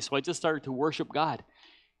was on me. So I just started to worship God.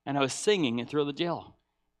 And I was singing through the jail.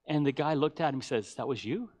 And the guy looked at him and says, that was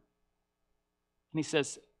you? And he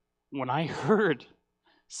says, when I heard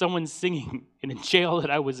someone singing in a jail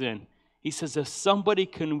that I was in, he says, if somebody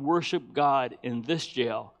can worship God in this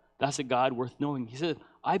jail, that's a God worth knowing. He said,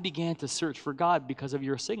 I began to search for God because of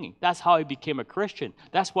your singing. That's how I became a Christian.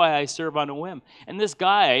 That's why I serve on OM. And this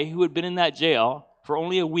guy who had been in that jail for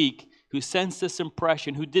only a week, who sensed this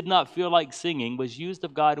impression, who did not feel like singing, was used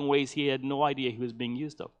of God in ways he had no idea he was being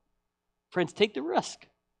used of. Friends, take the risk.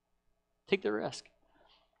 Take the risk.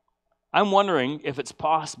 I'm wondering if it's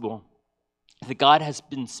possible that God has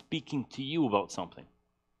been speaking to you about something.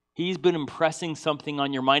 He's been impressing something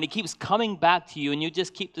on your mind. It keeps coming back to you, and you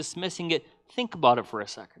just keep dismissing it. Think about it for a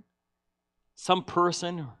second. Some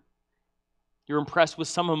person, you're impressed with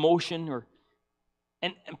some emotion,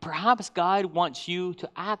 and perhaps God wants you to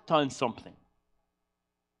act on something.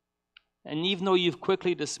 And even though you've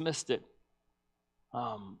quickly dismissed it,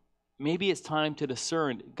 maybe it's time to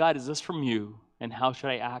discern, God, is this from you, and how should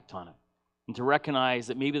I act on it? And to recognize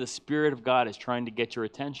that maybe the Spirit of God is trying to get your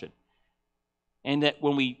attention. And that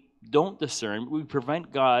when we don't discern, we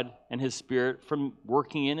prevent God and His Spirit from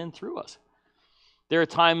working in and through us. There are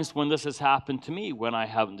times when this has happened to me when I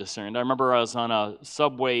haven't discerned. I remember I was on a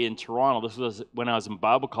subway in Toronto. This was when I was in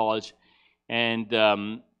Bible college. And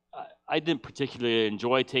I didn't particularly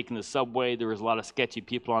enjoy taking the subway. There was a lot of sketchy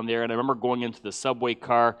people on there. And I remember going into the subway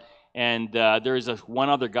car, and there was one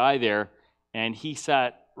other guy there, and he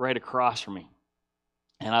sat right across from me.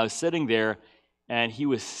 And I was sitting there, and he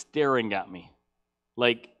was staring at me,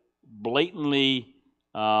 like blatantly,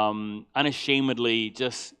 unashamedly,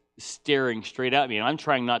 just staring straight at me. And I'm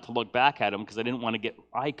trying not to look back at him because I didn't want to get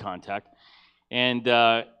eye contact. And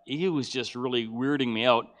he was just really weirding me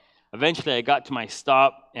out. Eventually, I got to my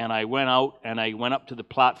stop, and I went out, and I went up to the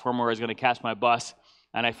platform where I was going to catch my bus,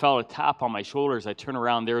 and I felt a tap on my shoulders. I turned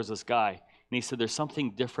around, there was this guy, and he said, there's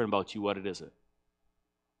something different about you. What is it?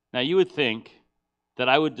 Now, you would think that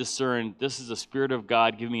I would discern this is the Spirit of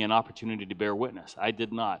God giving me an opportunity to bear witness. I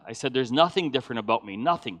did not. I said, there's nothing different about me.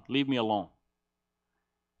 Nothing. Leave me alone.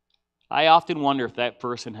 I often wonder if that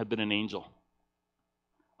person had been an angel.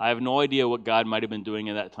 I have no idea what God might have been doing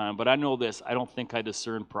at that time, but I know this, I don't think I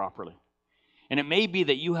discerned properly. And it may be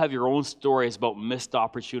that you have your own stories about missed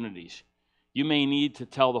opportunities. You may need to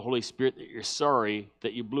tell the Holy Spirit that you're sorry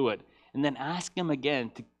that you blew it, and then ask Him again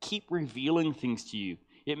to keep revealing things to you.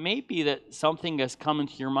 It may be that something has come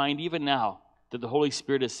into your mind even now that the Holy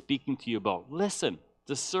Spirit is speaking to you about. Listen,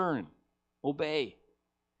 discern, obey.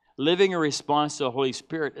 Living a response to the Holy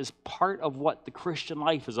Spirit is part of what the Christian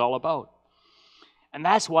life is all about. And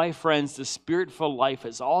that's why, friends, the Spirit-filled life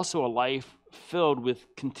is also a life filled with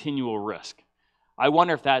continual risk. I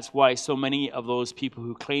wonder if that's why so many of those people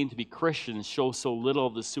who claim to be Christians show so little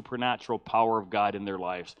of the supernatural power of God in their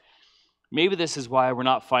lives. Maybe this is why we're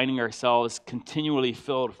not finding ourselves continually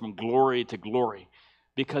filled from glory to glory,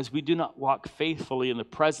 because we do not walk faithfully in the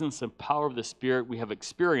presence and power of the Spirit we have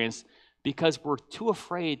experienced because we're too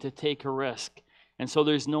afraid to take a risk. And so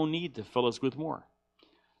there's no need to fill us with more.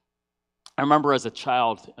 I remember as a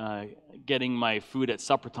child getting my food at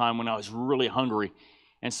supper time when I was really hungry.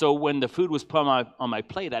 And so when the food was put on my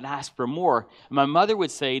plate, I'd ask for more. And my mother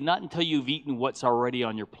would say, not until you've eaten what's already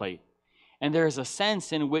on your plate. And there's a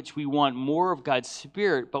sense in which we want more of God's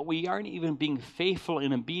Spirit, but we aren't even being faithful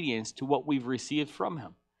in obedience to what we've received from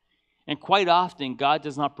Him. And quite often, God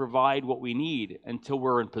does not provide what we need until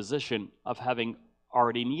we're in position of having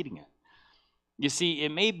already needing it. You see, it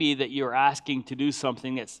may be that you're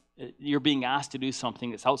being asked to do something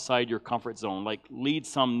that's outside your comfort zone, like lead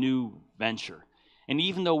some new venture. And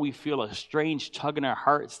even though we feel a strange tug in our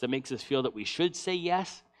hearts that makes us feel that we should say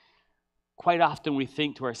yes, quite often we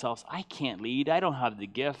think to ourselves, I can't lead, I don't have the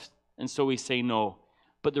gift, and so we say no.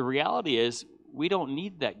 But the reality is, we don't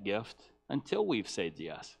need that gift until we've said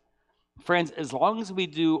yes. Friends, as long as we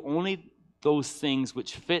do only those things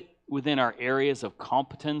which fit within our areas of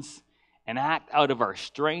competence and act out of our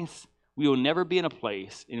strengths, we will never be in a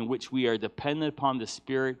place in which we are dependent upon the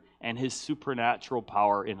Spirit and His supernatural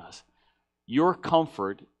power in us. Your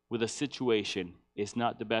comfort with a situation is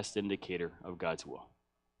not the best indicator of God's will.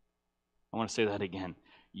 I want to say that again.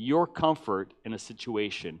 Your comfort in a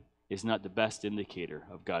situation is not the best indicator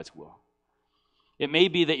of God's will. It may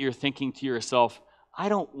be that you're thinking to yourself, I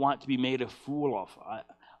don't want to be made a fool of.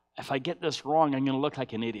 If I get this wrong, I'm going to look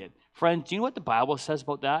like an idiot. Friend, do you know what the Bible says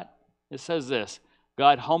about that? It says this,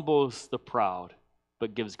 God humbles the proud,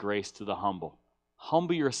 but gives grace to the humble.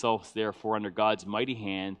 Humble yourselves, therefore, under God's mighty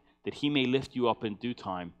hand, that He may lift you up in due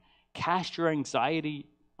time. Cast your anxiety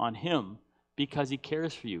on Him because He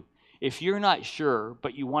cares for you. If you're not sure,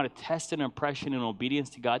 but you want to test an impression in obedience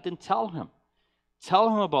to God, then tell Him. Tell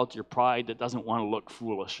Him about your pride that doesn't want to look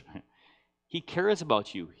foolish. He cares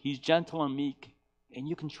about you. He's gentle and meek, and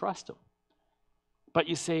you can trust Him. But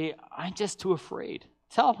you say, I'm just too afraid.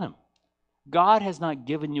 Tell Him. God has not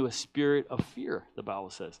given you a spirit of fear, the Bible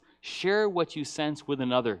says. Share what you sense with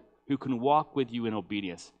another who can walk with you in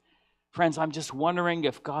obedience. Friends, I'm just wondering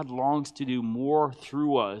if God longs to do more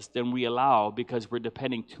through us than we allow because we're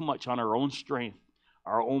depending too much on our own strength,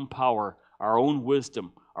 our own power, our own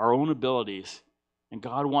wisdom, our own abilities. And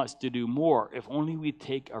God wants to do more if only we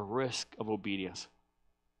take a risk of obedience.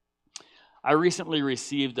 I recently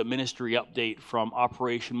received a ministry update from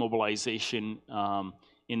Operation Mobilization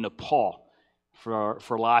in Nepal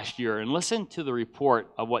for last year. And listen to the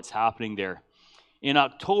report of what's happening there. In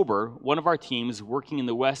October, one of our teams working in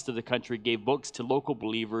the west of the country gave books to local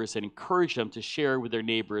believers and encouraged them to share with their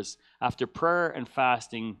neighbors. After prayer and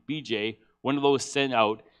fasting, BJ, one of those sent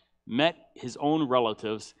out, met his own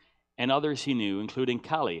relatives and others he knew, including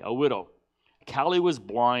Kali, a widow. Kali was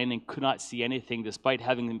blind and could not see anything despite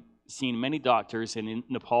having seen many doctors in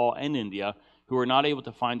Nepal and India who were not able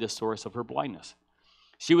to find the source of her blindness.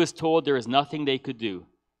 She was told there was nothing they could do.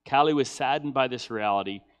 Kali was saddened by this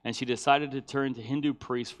reality, and she decided to turn to Hindu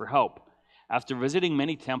priests for help. After visiting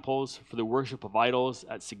many temples for the worship of idols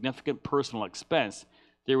at significant personal expense,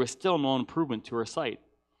 there was still no improvement to her sight.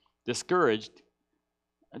 Discouragement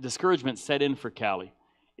set in for Kali.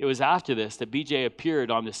 It was after this that BJ appeared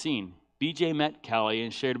on the scene. BJ met Kali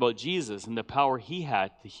and shared about Jesus and the power He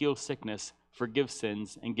had to heal sickness, forgive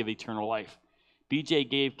sins, and give eternal life. BJ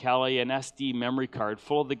gave Kali an SD memory card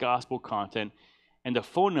full of the gospel content and the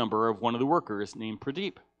phone number of one of the workers named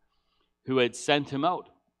Pradeep, who had sent him out.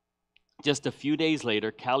 Just a few days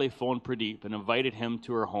later, Kali phoned Pradeep and invited him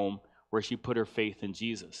to her home where she put her faith in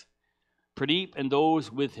Jesus. Pradeep and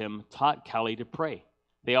those with him taught Kali to pray.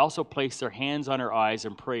 They also placed their hands on her eyes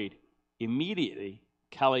and prayed. Immediately,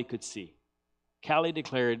 Kali could see. Kali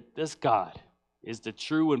declared, "This God is the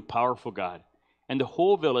true and powerful God." And the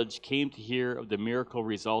whole village came to hear of the miracle,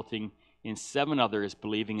 resulting in 7 others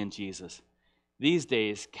believing in Jesus. These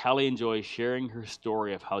days, Callie enjoys sharing her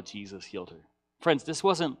story of how Jesus healed her. Friends, this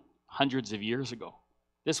wasn't hundreds of years ago.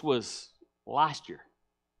 This was last year.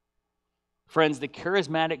 Friends, the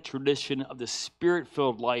charismatic tradition of the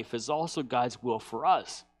Spirit-filled life is also God's will for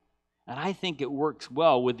us. And I think it works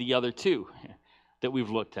well with the other two that we've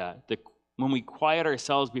looked at. When we quiet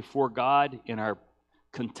ourselves before God in our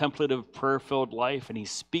contemplative, prayer-filled life, and He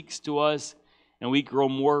speaks to us, and we grow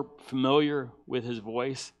more familiar with His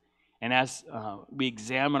voice, and as we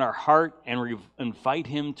examine our heart and invite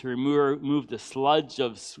Him to remove the sludge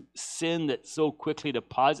of sin that so quickly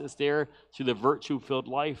deposits there through the virtue-filled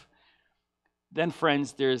life, then,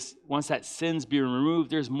 friends, once that sin's being removed,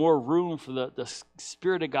 there's more room for the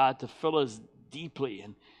Spirit of God to fill us deeply.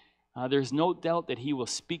 And there's no doubt that He will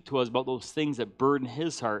speak to us about those things that burden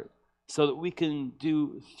His heart so that we can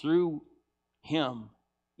do through Him,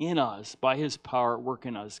 in us, by His power, work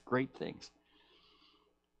in us great things.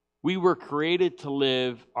 We were created to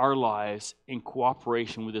live our lives in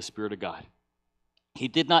cooperation with the Spirit of God. He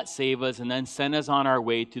did not save us and then send us on our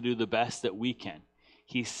way to do the best that we can.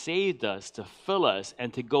 He saved us to fill us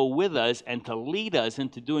and to go with us and to lead us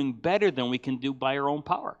into doing better than we can do by our own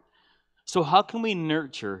power. So how can we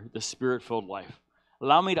nurture the Spirit-filled life?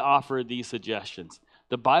 Allow me to offer these suggestions.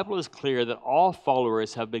 The Bible is clear that all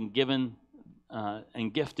followers have been given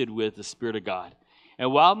and gifted with the Spirit of God.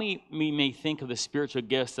 And while we may think of the spiritual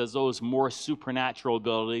gifts as those more supernatural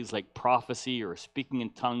abilities like prophecy or speaking in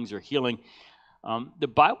tongues or healing, the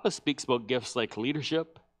Bible speaks about gifts like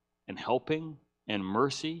leadership and helping and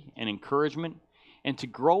mercy and encouragement. And to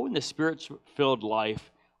grow in the Spirit-filled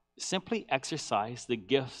life, simply exercise the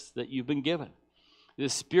gifts that you've been given. The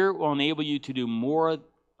Spirit will enable you to do more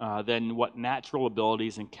than what natural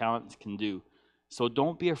abilities and talents can do. So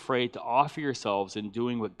don't be afraid to offer yourselves in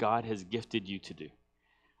doing what God has gifted you to do.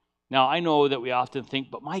 Now, I know that we often think,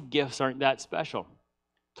 but my gifts aren't that special.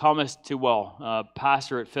 Thomas Tewell,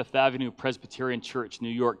 pastor at Fifth Avenue Presbyterian Church, New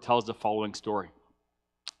York, tells the following story.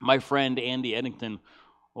 My friend Andy Eddington,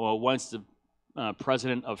 once the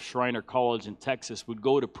president of Schreiner College in Texas, would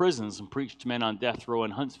go to prisons and preach to men on death row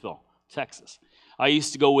in Huntsville, Texas. I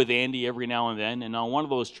used to go with Andy every now and then, and on one of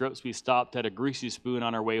those trips, we stopped at a Greasy Spoon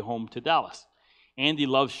on our way home to Dallas. Andy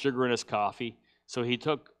loves sugar in his coffee, so he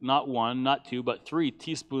took not one, not two, but 3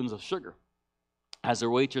 teaspoons of sugar. As the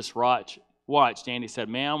waitress watched, Andy said,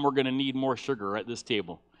 "Ma'am, we're going to need more sugar at this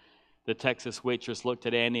table." The Texas waitress looked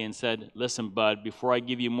at Andy and said, "Listen, bud, before I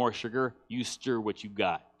give you more sugar, you stir what you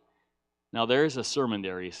got." Now, there's a sermon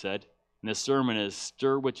there, he said, and the sermon is,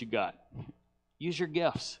 stir what you got. Use your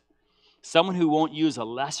gifts. Someone who won't use a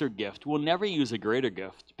lesser gift will never use a greater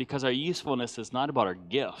gift, because our usefulness is not about our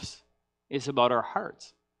gifts. It's about our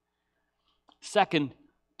hearts. Second,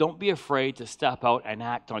 don't be afraid to step out and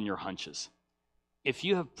act on your hunches. If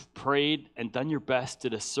you have prayed and done your best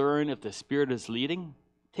to discern if the Spirit is leading,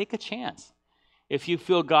 take a chance. If you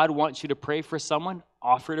feel God wants you to pray for someone,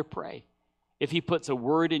 offer to pray. If He puts a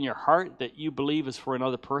word in your heart that you believe is for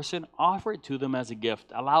another person, offer it to them as a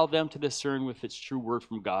gift. Allow them to discern if it's true word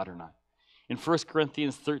from God or not. In 1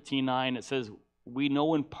 Corinthians 13:9, it says, "We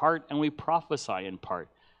know in part and we prophesy in part."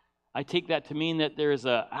 I take that to mean that there is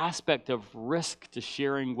an aspect of risk to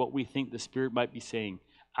sharing what we think the Spirit might be saying.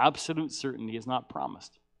 Absolute certainty is not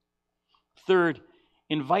promised. Third,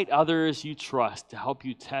 invite others you trust to help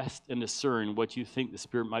you test and discern what you think the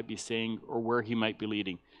Spirit might be saying or where He might be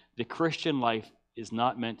leading. The Christian life is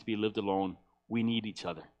not meant to be lived alone. We need each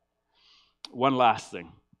other. One last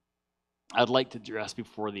thing I'd like to address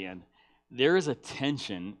before the end. There is a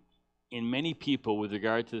tension in many people with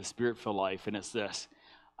regard to the Spirit-filled life, and it's this.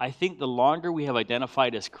 I think the longer we have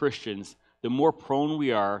identified as Christians, the more prone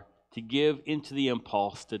we are to give into the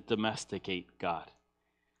impulse to domesticate God.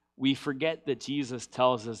 We forget that Jesus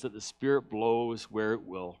tells us that the Spirit blows where it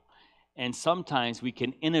will, and sometimes we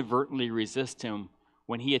can inadvertently resist Him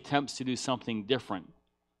when He attempts to do something different.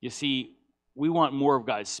 You see, we want more of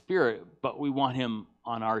God's Spirit, but we want Him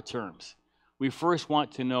on our terms. We first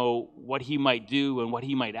want to know what He might do and what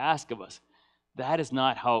He might ask of us. That is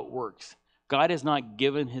not how it works. God has not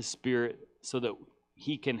given His Spirit so that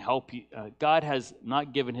He can help you. God has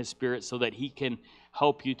not given His Spirit so that He can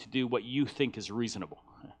help you to do what you think is reasonable.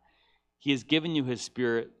 He has given you His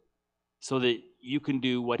Spirit so that you can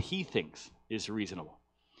do what He thinks is reasonable.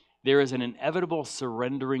 There is an inevitable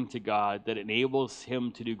surrendering to God that enables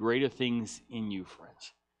Him to do greater things in you,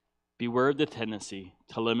 friends. Beware of the tendency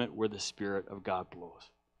to limit where the Spirit of God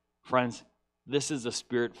blows. Friends, this is the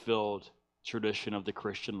Spirit-filled tradition of the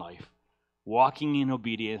Christian life. Walking in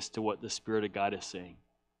obedience to what the Spirit of God is saying.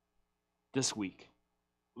 This week,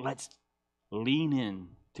 let's lean in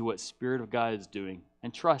to what Spirit of God is doing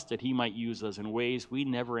and trust that He might use us in ways we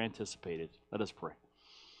never anticipated. Let us pray.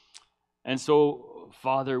 And so,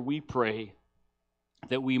 Father, we pray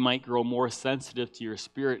that we might grow more sensitive to your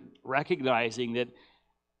Spirit, recognizing that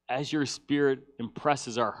as your Spirit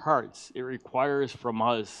impresses our hearts, it requires from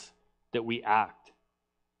us that we act.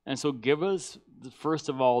 And so give us, first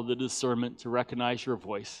of all, the discernment to recognize your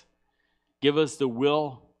voice. Give us the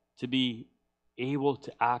will to be able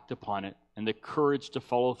to act upon it and the courage to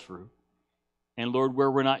follow through. And Lord, where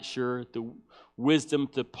we're not sure, the wisdom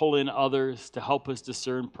to pull in others to help us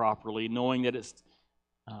discern properly, knowing that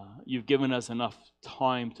you've given us enough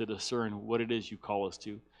time to discern what it is you call us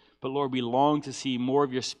to. But Lord, we long to see more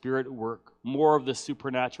of your Spirit at work, more of the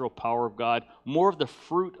supernatural power of God, more of the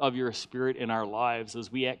fruit of your Spirit in our lives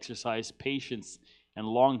as we exercise patience and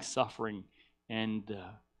long-suffering and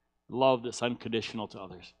love that's unconditional to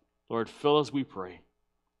others. Lord, fill us, we pray,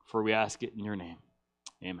 for we ask it in your name.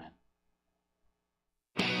 Amen.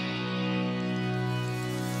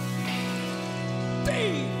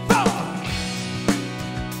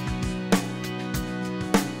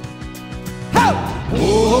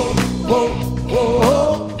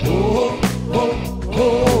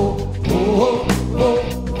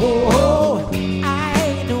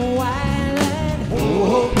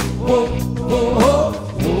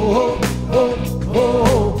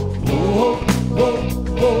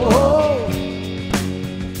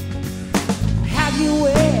 Have you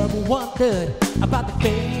ever wondered about the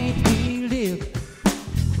faith we live?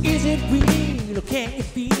 Is it real or can you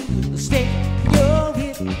feel the state you're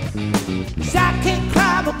in? 'Cause I can't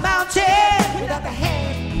climb a mountain without the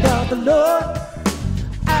hand of the Lord.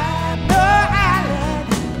 I'm no island,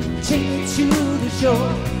 take me to the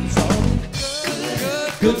shore. It's all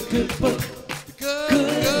good book,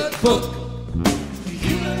 good book.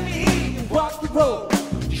 You and me walk the road,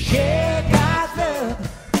 share God's love.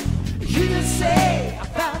 You just say I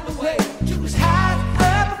found a way to as high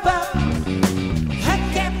up above. I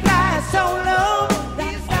can't fly so low,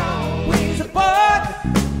 that's always aboard.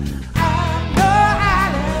 I'm no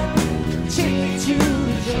island, take me to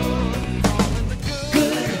the shore.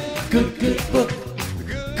 Good book,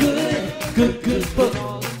 good book,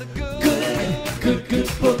 good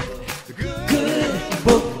book, good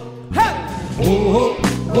book. Hey! Oh, oh,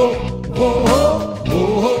 oh, oh, oh,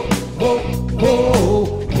 oh, oh,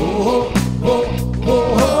 oh, oh,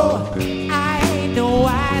 oh. I ain't no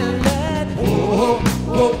island. Oh,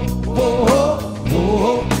 oh, oh, oh,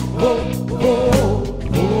 oh,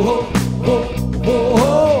 oh, oh,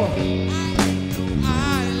 oh.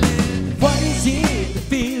 What is it that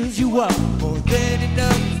fills you up more than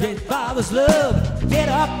enough? That Father's love. Get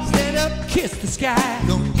up, stand up, kiss the sky.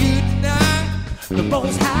 Don't you deny the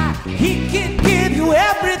Most High. He can give you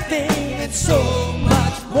everything and so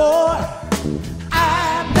much more.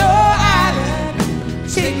 I'm no island.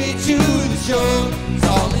 Take me to the shore. It's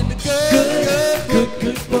all in the good book.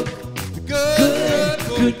 Good book.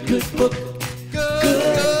 Good book.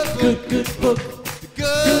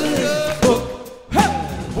 Good book. Hey!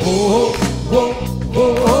 Oh, oh, oh,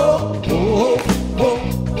 oh, oh, oh,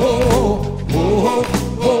 oh,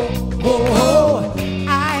 oh, oh.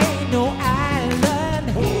 I ain't no island.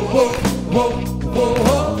 Oh, oh,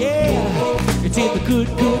 oh, yeah. It's in the good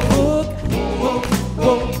book. Oh,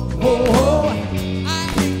 oh, oh. I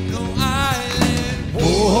ain't no island. Oh,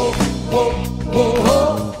 oh, oh, oh,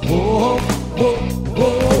 oh, oh,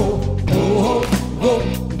 oh,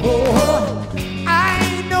 oh. I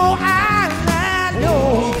ain't no island. No.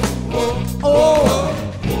 Oh,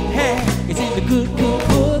 hey, it's in the good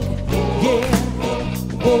book. Yeah.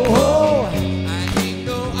 Oh, I ain't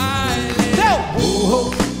no island. No.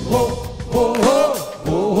 Oh, oh, oh,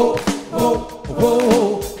 oh, oh, oh,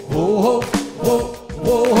 oh,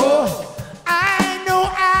 oh, oh. I ain't no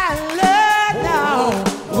island now.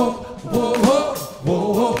 Oh, oh, oh,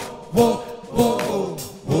 oh, oh,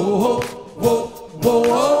 oh, oh, oh,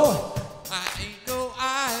 oh. I ain't no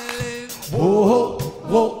island. Oh,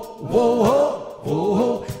 oh, oh, oh,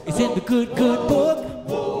 oh. It's in the good book.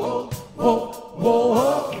 Oh, oh,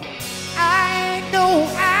 oh. I ain't no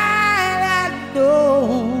island, no.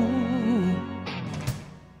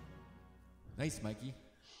 Nice, Mikey.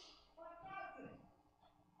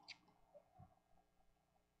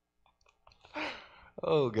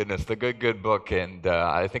 Oh, goodness, the good book. And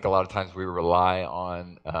I think a lot of times we rely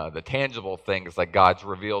on the tangible things like God's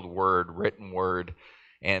revealed word, written word.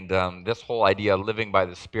 And this whole idea of living by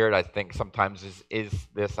the Spirit, I think sometimes is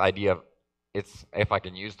this idea of, it's, if I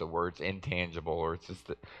can use the words, intangible, or it's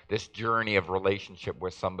just this journey of relationship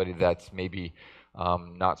with somebody that's maybe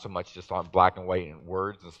not so much just on black and white and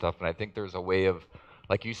words and stuff. And I think there's a way of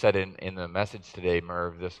like you said in the message today,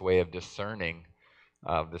 Merv, this way of discerning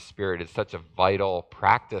of the Spirit is such a vital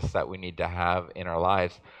practice that we need to have in our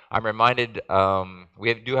lives. I'm reminded,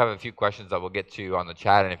 do have a few questions that we'll get to on the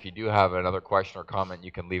chat, and if you do have another question or comment,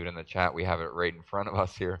 you can leave it in the chat. We have it right in front of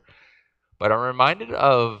us here. But I'm reminded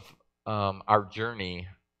of our journey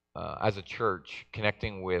as a church,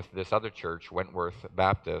 connecting with this other church, Wentworth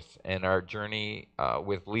Baptist, and our journey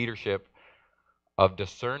with leadership of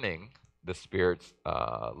discerning the Spirit's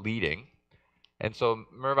leading. And so,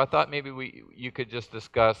 Merv, I thought maybe you could just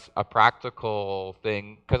discuss a practical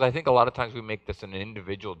thing, because I think a lot of times we make this an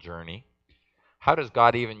individual journey. How does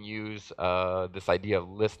God even use this idea of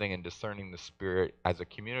listening and discerning the Spirit as a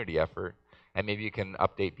community effort? And maybe you can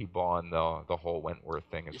update people on the whole Wentworth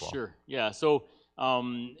thing as well. Sure, yeah. So,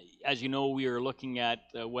 as you know, we are looking at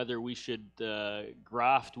whether we should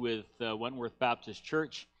graft with Wentworth Baptist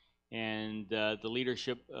Church. And the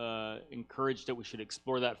leadership encouraged that we should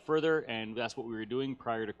explore that further, and that's what we were doing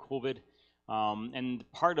prior to COVID. And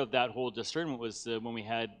part of that whole discernment was when we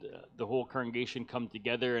had the whole congregation come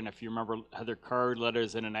together, and if you remember, Heather Card led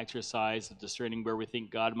us in an exercise of discerning where we think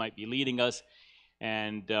God might be leading us.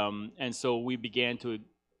 And so we began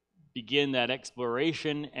that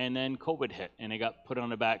exploration, and then COVID hit, and it got put on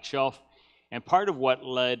the back shelf. And part of what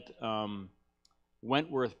led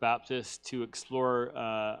Wentworth Baptist to explore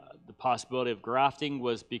the possibility of grafting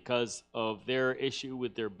was because of their issue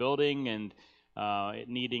with their building and it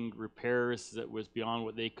needing repairs that was beyond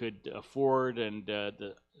what they could afford, and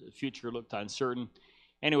the future looked uncertain.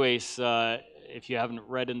 Anyways, if you haven't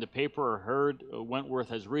read in the paper or heard, Wentworth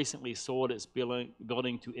has recently sold its building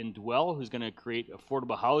to Indwell, who's going to create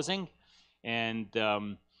affordable housing, and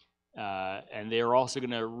they are also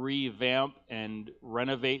going to revamp and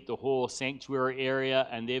renovate the whole sanctuary area,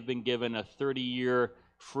 and they've been given a 30-year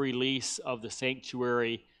free lease of the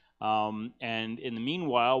sanctuary. And in the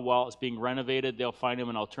meanwhile, while it's being renovated, they'll find them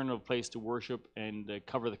an alternative place to worship and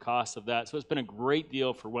cover the cost of that. So it's been a great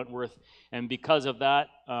deal for Wentworth, and because of that,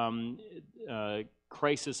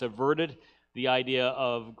 crisis averted. The idea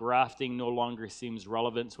of grafting no longer seems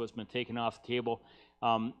relevant, so it's been taken off the table.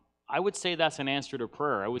 I would say that's an answer to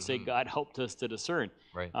prayer. I would say God helped us to discern.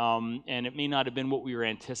 Right. And it may not have been what we were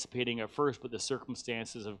anticipating at first, but the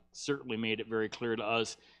circumstances have certainly made it very clear to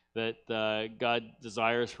us that God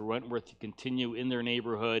desires for Wentworth to continue in their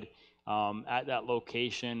neighborhood at that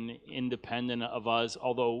location, independent of us,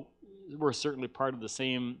 although we're certainly part of the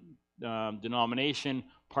same denomination,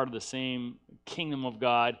 part of the same kingdom of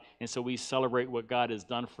God, and so we celebrate what God has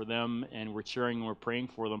done for them, and we're cheering and we're praying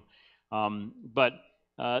for them. But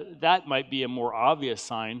that might be a more obvious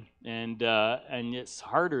sign, and it's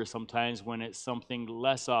harder sometimes when it's something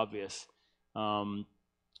less obvious, and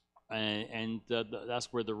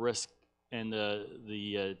that's where the risk and the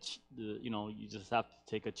you just have to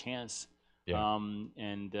take a chance,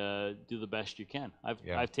 and do the best you can.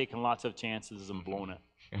 I've taken lots of chances and blown it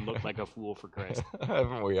and looked like a fool for Christ.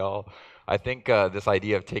 Haven't we all? I think this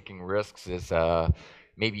idea of taking risks is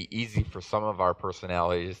maybe easy for some of our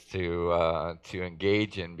personalities to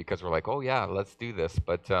engage in, because we're like, oh yeah, let's do this.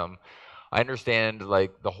 But I understand,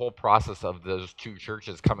 like, the whole process of those two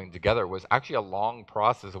churches coming together was actually a long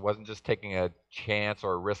process. It wasn't just taking a chance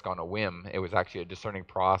or a risk on a whim. It was actually a discerning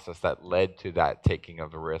process that led to that taking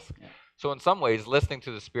of the risk. Yeah. So in some ways, listening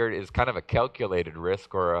to the Spirit is kind of a calculated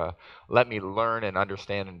risk, or a, let me learn and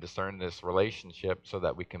understand and discern this relationship so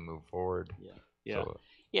that we can move forward.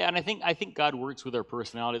 Yeah, and I think God works with our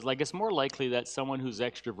personalities. Like, it's more likely that someone who's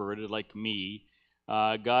extroverted, like me,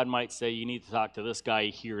 God might say, you need to talk to this guy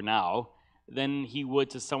here now, than he would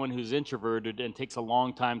to someone who's introverted and takes a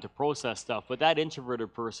long time to process stuff. But that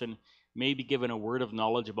introverted person may be given a word of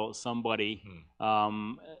knowledge about somebody.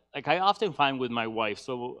 Like, I often find with my wife,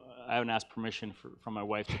 so I haven't asked permission from my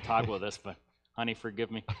wife to talk about this, but honey,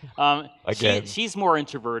 forgive me. Again. She's more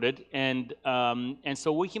introverted, and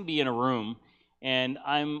so we can be in a room, and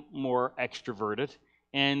I'm more extroverted,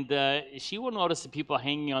 and she will notice the people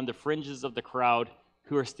hanging on the fringes of the crowd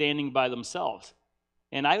who are standing by themselves.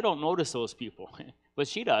 And I don't notice those people, but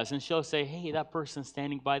she does, and she'll say, hey, that person's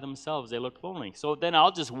standing by themselves, they look lonely. So then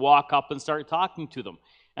I'll just walk up and start talking to them.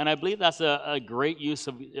 And I believe that's a great use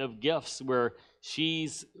of gifts, where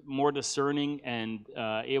she's more discerning and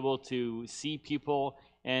able to see people,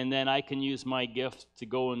 and then I can use my gift to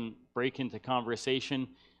go and break into conversation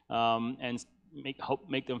and help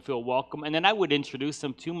make them feel welcome. And then I would introduce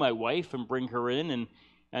them to my wife and bring her in,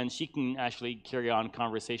 and she can actually carry on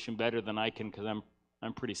conversation better than I can, because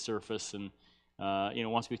I'm pretty surface, and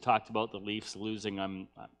once we've talked about the Leafs losing, I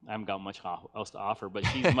haven't got much else to offer, but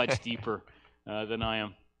she's much deeper than I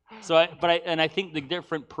am. So I think the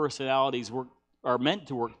different personalities work are meant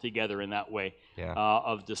to work together in that way,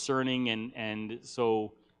 of discerning, and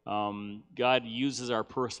so God uses our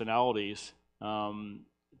personalities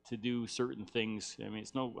to do certain things. I mean,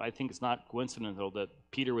 I think it's not coincidental that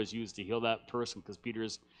Peter was used to heal that person, because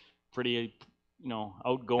Peter's pretty,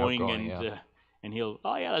 outgoing and he'll,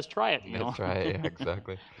 let's try it. Let's try it. Yeah,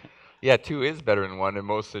 exactly. Yeah, two is better than one in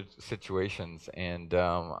most situations. And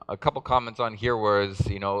a couple comments on here was,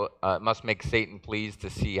 it must make Satan pleased to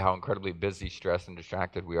see how incredibly busy, stressed, and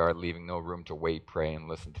distracted we are, leaving no room to wait, pray, and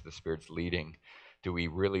listen to the Spirit's leading. Do we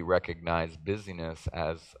really recognize busyness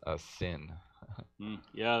as a sin?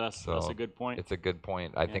 Yeah, that's a good point. It's a good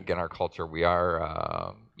point. I think in our culture we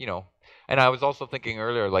are, and I was also thinking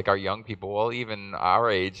earlier, like our young people, well, even our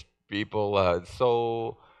age people,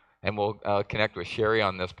 and we'll connect with Sherry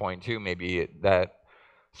on this point too, maybe, that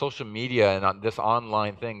social media and this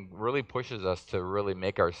online thing really pushes us to really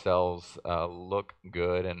make ourselves look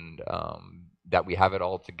good, and that we have it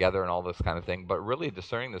all together and all this kind of thing. But really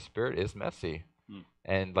discerning the Spirit is messy.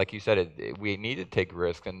 And like you said, we need to take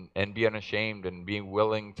risks and be unashamed and be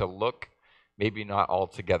willing to look maybe not all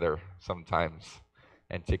together sometimes,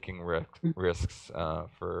 and taking risks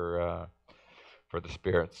for the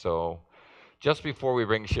Spirit. So just before we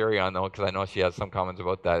bring Sherry on, though, because I know she has some comments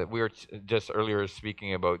about that, we were just earlier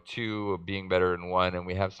speaking about two being better than one, and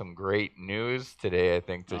we have some great news today, I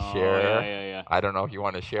think, to share. Yeah. I don't know if you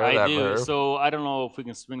want to share that, I do. Merv. So I don't know if we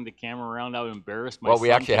can swing the camera around. I would embarrass my son. Well,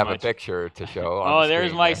 we actually have much. a picture to show. On the there's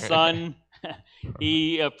screen my there. son.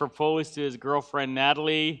 He proposed to his girlfriend,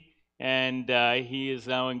 Natalie, and he is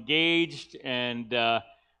now engaged, and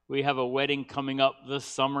we have a wedding coming up this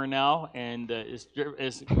summer now, and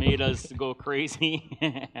it's made us go crazy.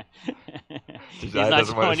 He's not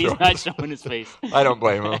showing his face. I don't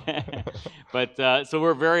blame him. But so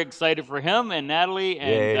we're very excited for him and Natalie,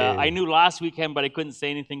 and I knew last weekend, but I couldn't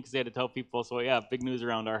say anything because they had to tell people. So yeah, big news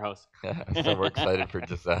around our house. So we're excited for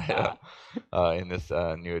Josiah in this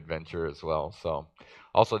new adventure as well. So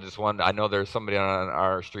also just I know there's somebody on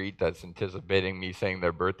our street that's anticipating me saying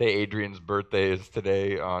their birthday. Adrian's birthday is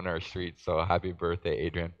today on our street, so happy birthday,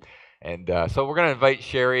 Adrian. And so we're going to invite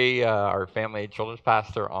Sherry, our family children's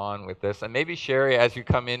pastor, on with this. And maybe, Sherry, as you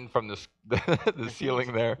come in from the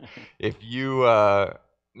ceiling there, if you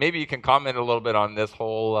maybe you can comment a little bit on this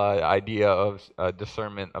whole idea of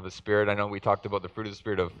discernment of the Spirit. I know we talked about the fruit of the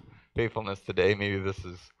Spirit of faithfulness today. Maybe this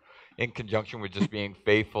is in conjunction with just being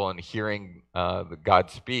faithful and hearing God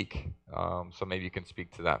speak. So maybe you can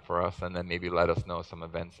speak to that for us, and then maybe let us know some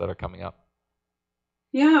events that are coming up.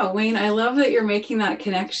 Yeah, Wayne, I love that you're making that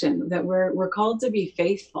connection, that we're called to be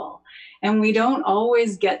faithful, and we don't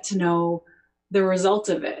always get to know the result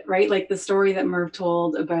of it, right? Like the story that Merv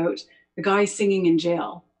told about the guy singing in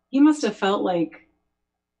jail. He must have felt like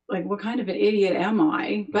what kind of an idiot am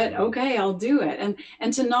I? But okay, I'll do it.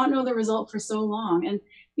 And to not know the result for so long. And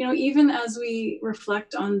even as we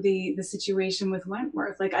reflect on the situation with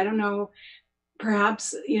Wentworth, like, I don't know,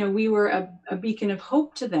 perhaps, we were a beacon of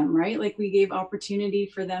hope to them, right? Like, we gave opportunity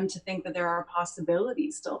for them to think that there are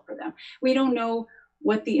possibilities still for them. We don't know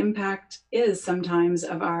what the impact is sometimes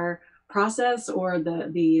of our process or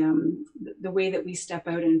the way that we step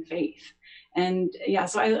out in faith. And yeah,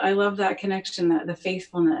 so I love that connection, that the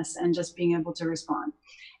faithfulness and just being able to respond.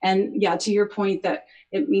 And yeah, to your point that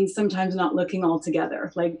it means sometimes not looking all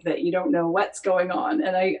together, like that you don't know what's going on.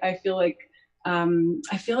 And I feel like at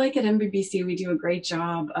NBBC, we do a great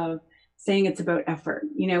job of saying it's about effort.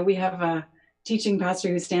 We have a teaching pastor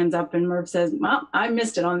who stands up and Merv says, well, I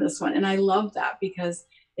missed it on this one. And I love that because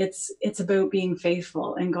it's about being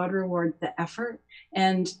faithful, and God rewards the effort.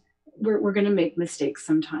 And we're going to make mistakes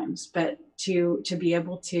sometimes, but to be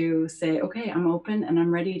able to say, okay, I'm open and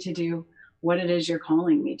I'm ready to do what it is you're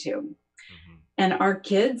calling me to. Mm-hmm. And our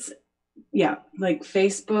kids, yeah, like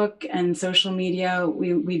Facebook and social media,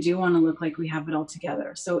 we do want to look like we have it all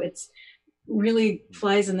together. So it's really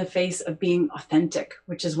flies in the face of being authentic,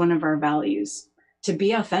 which is one of our values. To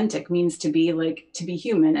be authentic means to be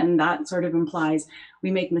human. And that sort of implies we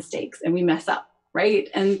make mistakes and we mess up, right?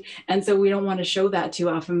 And so we don't want to show that too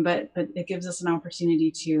often, but it gives us an opportunity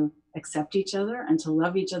to accept each other and to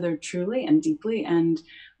love each other truly and deeply, and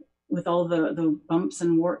with all the bumps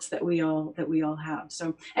and warts that we all have.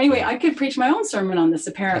 So anyway, I could preach my own sermon on this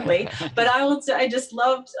apparently, but I'm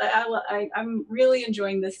really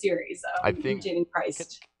enjoying this series. I think Imitating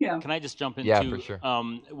Christ. Can I just jump into? Yeah, for sure.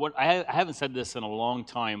 What I haven't said this in a long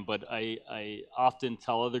time, but I often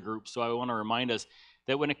tell other groups, so I want to remind us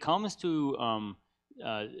that when it comes to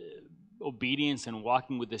obedience and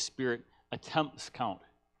walking with the Spirit, attempts count.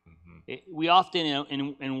 We often,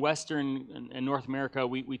 in Western and North America,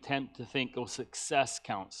 we tend to think, success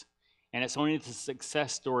counts. and it's only the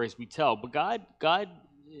success stories we tell. But God,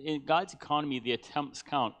 in God's economy, the attempts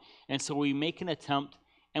count. And so we make an attempt,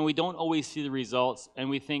 and we don't always see the results, and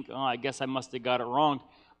we think, oh, I guess I must have got it wrong.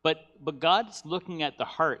 But God's looking at the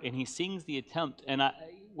heart, and he sees the attempt. And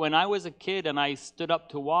when I was a kid and I stood up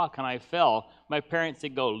to walk and I fell, my parents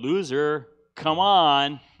would go, loser, come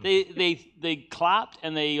on. They clapped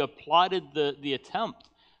and they applauded the attempt,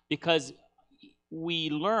 because we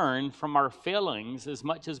learn from our failings as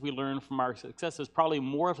much as we learn from our successes, probably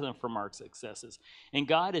more of them from our successes. And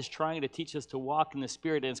God is trying to teach us to walk in the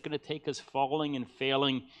Spirit, and it's going to take us falling and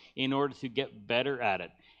failing in order to get better at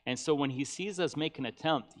it. And so when he sees us make an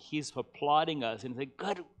attempt, he's applauding us and saying,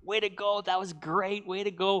 good, way to go, that was great, way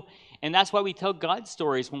to go. And that's why we tell God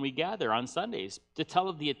stories when we gather on Sundays, to tell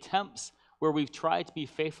of the attempts where we've tried to be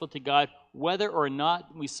faithful to God, whether or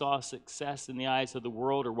not we saw success in the eyes of the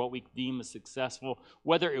world or what we deem as successful,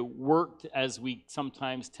 whether it worked as we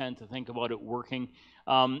sometimes tend to think about it working.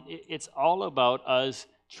 It's all about us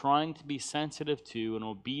trying to be sensitive to and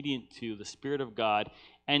obedient to the Spirit of God.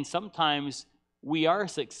 And sometimes we are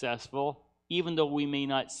successful, even though we may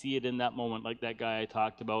not see it in that moment, like that guy I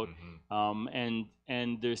talked about. And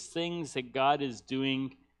there's things that God is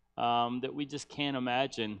doing that we just can't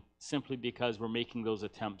imagine, simply because we're making those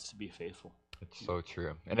attempts to be faithful. It's so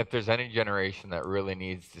true. And if there's any generation that really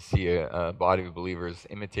needs to see a body of believers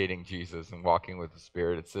imitating Jesus and walking with the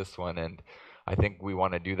Spirit, it's this one. And I think we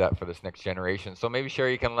want to do that for this next generation. So maybe,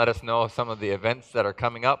 Sherry, you can let us know some of the events that are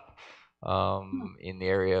coming up in the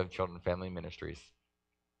area of Children and Family Ministries.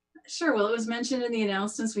 Sure. Well, it was mentioned in the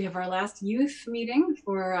announcements. We have our last youth meeting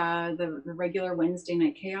for the regular Wednesday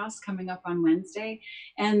night chaos coming up on Wednesday.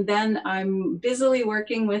 And then I'm busily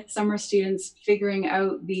working with summer students figuring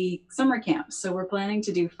out the summer camps. So we're planning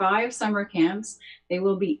to do 5 summer camps. They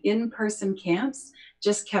will be in-person camps,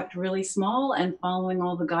 just kept really small and following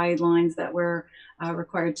all the guidelines that we're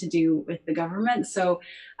required to do with the government. So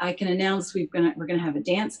I can announce we're going to have a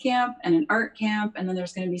dance camp and an art camp, and then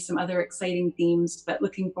there's going to be some other exciting themes, but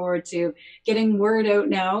looking forward to getting word out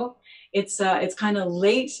now. It's kind of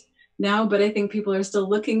late now, but I think people are still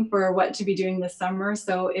looking for what to be doing this summer.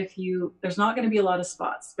 So there's not going to be a lot of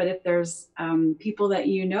spots, but if there's people that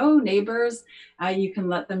you know, neighbors, you can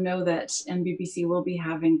let them know that NBBC will be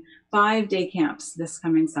having 5 day camps this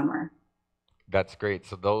coming summer. That's great.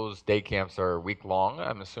 So those day camps are week long,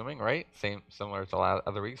 I'm assuming, right? Similar to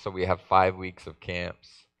other weeks. So we have 5 weeks of camps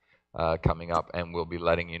coming up, and we'll be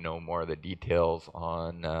letting you know more of the details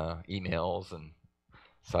on emails and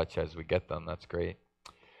such as we get them. That's great.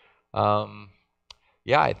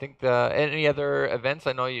 Yeah, I think any other events?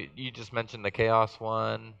 I know you just mentioned the Chaos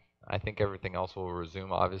one. I think everything else will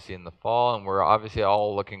resume obviously in the fall, and we're obviously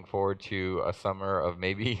all looking forward to a summer of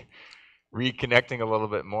maybe reconnecting a little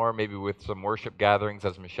bit more, maybe with some worship gatherings,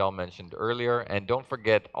 as Michelle mentioned earlier. And don't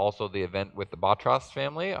forget also the event with the Batras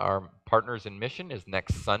family, our partners in mission, is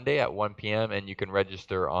next Sunday at 1 p.m. and you can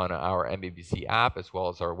register on our NBBC app as well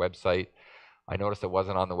as our website. I noticed it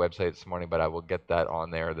wasn't on the website this morning, but I will get that on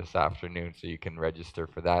there this afternoon so you can register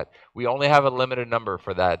for that. We only have a limited number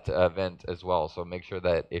for that event as well, so make sure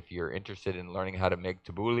that if you're interested in learning how to make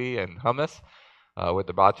tabbouleh and hummus with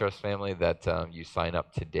the Batras family, that you sign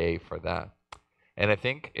up today for that. And I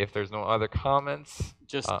think if there's no other comments,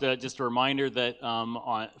 just a reminder that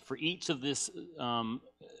for each of this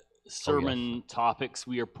sermon topics,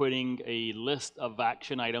 we are putting a list of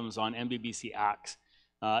action items on NBBC Acts.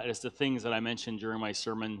 It's the things that I mentioned during my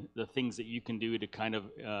sermon, the things that you can do to kind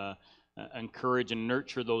of encourage and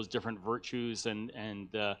nurture those different virtues and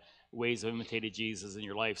ways of imitating Jesus in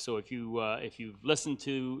your life. So if you've listened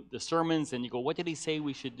to the sermons and you go, what did he say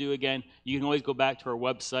we should do again? You can always go back to our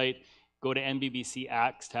website, go to NBBC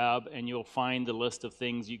Acts tab, and you'll find the list of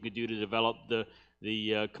things you could do to develop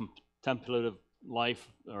the contemplative life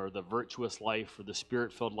or the virtuous life or the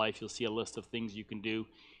spirit-filled life. You'll see a list of things you can do.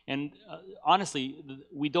 And honestly,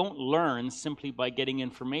 we don't learn simply by getting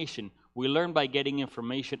information. We learn by getting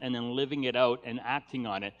information and then living it out and acting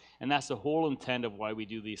on it. And that's the whole intent of why we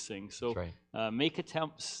do these things. So make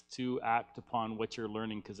attempts to act upon what you're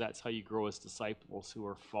learning, because that's how you grow as disciples who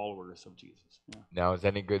are followers of Jesus. Yeah. Now, as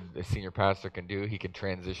any good senior pastor can do, he can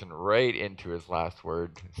transition right into his last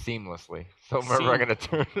word seamlessly. So I'm going to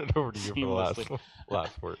turn it over to you for the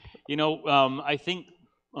last word. You know, I think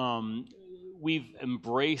we've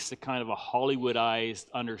embraced a kind of a Hollywoodized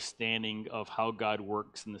understanding of how God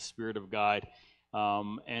works in the Spirit of God.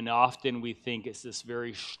 And often we think it's this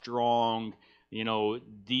very strong,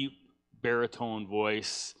 deep baritone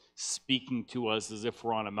voice speaking to us as if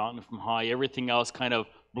we're on a mountain from high. Everything else kind of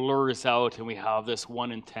blurs out and we have this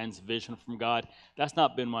one intense vision from God. That's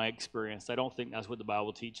not been my experience. I don't think that's what the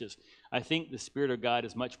Bible teaches. I think the Spirit of God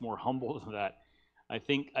is much more humble than that. I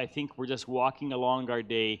think we're just walking along our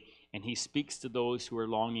day, and he speaks to those who are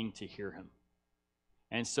longing to hear him.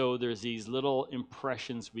 And so there's these little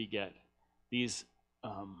impressions we get, these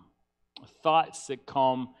thoughts that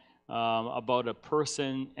come about a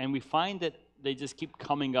person, and we find that they just keep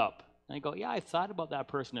coming up. And I go, yeah, I've thought about that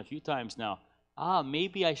person a few times now.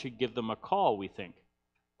 Maybe I should give them a call, we think.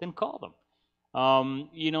 Then call them.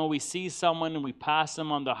 We see someone and we pass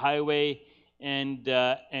them on the highway, and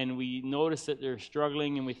we notice that they're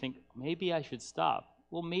struggling, and we think, maybe I should stop.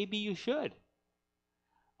 Well, maybe you should.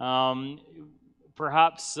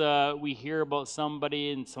 Perhaps we hear about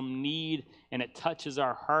somebody in some need, and it touches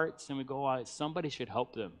our hearts, and we go, somebody should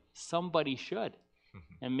help them. Somebody should.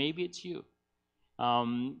 And maybe it's you.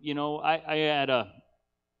 I had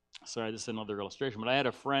sorry, this is another illustration, but I had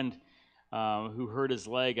a friend who hurt his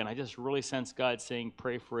leg, and I just really sensed God saying,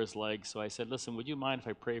 pray for his leg. So I said, listen, would you mind if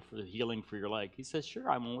I pray for the healing for your leg? He said,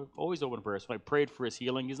 sure, I'm always open to prayer. So I prayed for his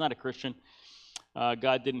healing. He's not a Christian.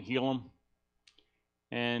 God didn't heal him.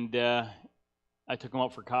 And I took him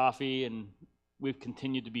out for coffee, and we've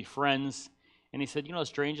continued to be friends. And he said, the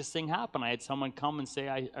strangest thing happened. I had someone come and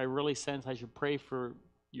say, I really sense I should pray for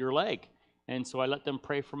your leg. And so I let them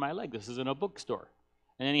pray for my leg. This is in a bookstore.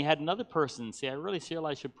 And then he had another person say, I really feel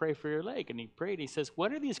I should pray for your leg. And he prayed. He says,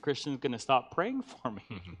 when are these Christians going to stop praying for me?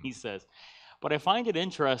 He says. But I find it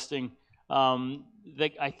interesting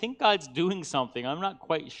that I think God's doing something. I'm not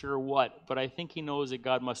quite sure what, but I think he knows that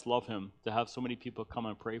God must love him to have so many people come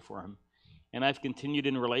and pray for him. And I've continued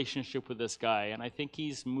in relationship with this guy, and I think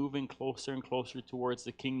he's moving closer and closer towards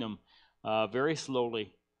the kingdom very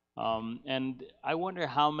slowly. And I wonder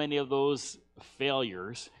how many of those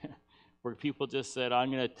failures where people just said,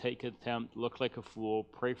 I'm going to take an attempt, look like a fool,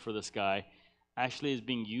 pray for this guy, actually is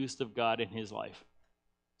being used of God in his life.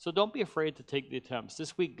 So don't be afraid to take the attempts.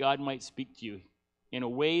 This week, God might speak to you in a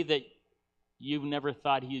way that you've never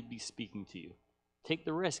thought he'd be speaking to you. Take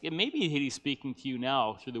the risk. It may be that he's speaking to you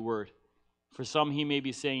now through the word. For some, he may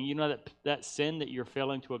be saying, that sin that you're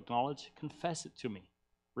failing to acknowledge, confess it to me.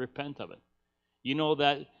 Repent of it.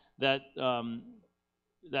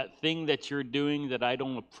 That thing that you're doing that I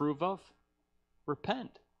don't approve of,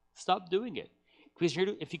 repent. Stop doing it. Because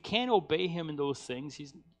if you can't obey him in those things,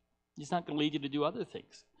 he's not going to lead you to do other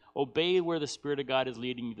things. Obey where the Spirit of God is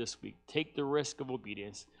leading you this week. Take the risk of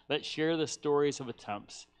obedience. Let's share the stories of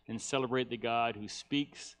attempts and celebrate the God who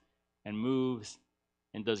speaks and moves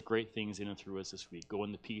and does great things in and through us this week. Go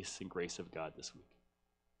in the peace and grace of God this week.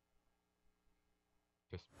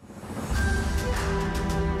 Yes.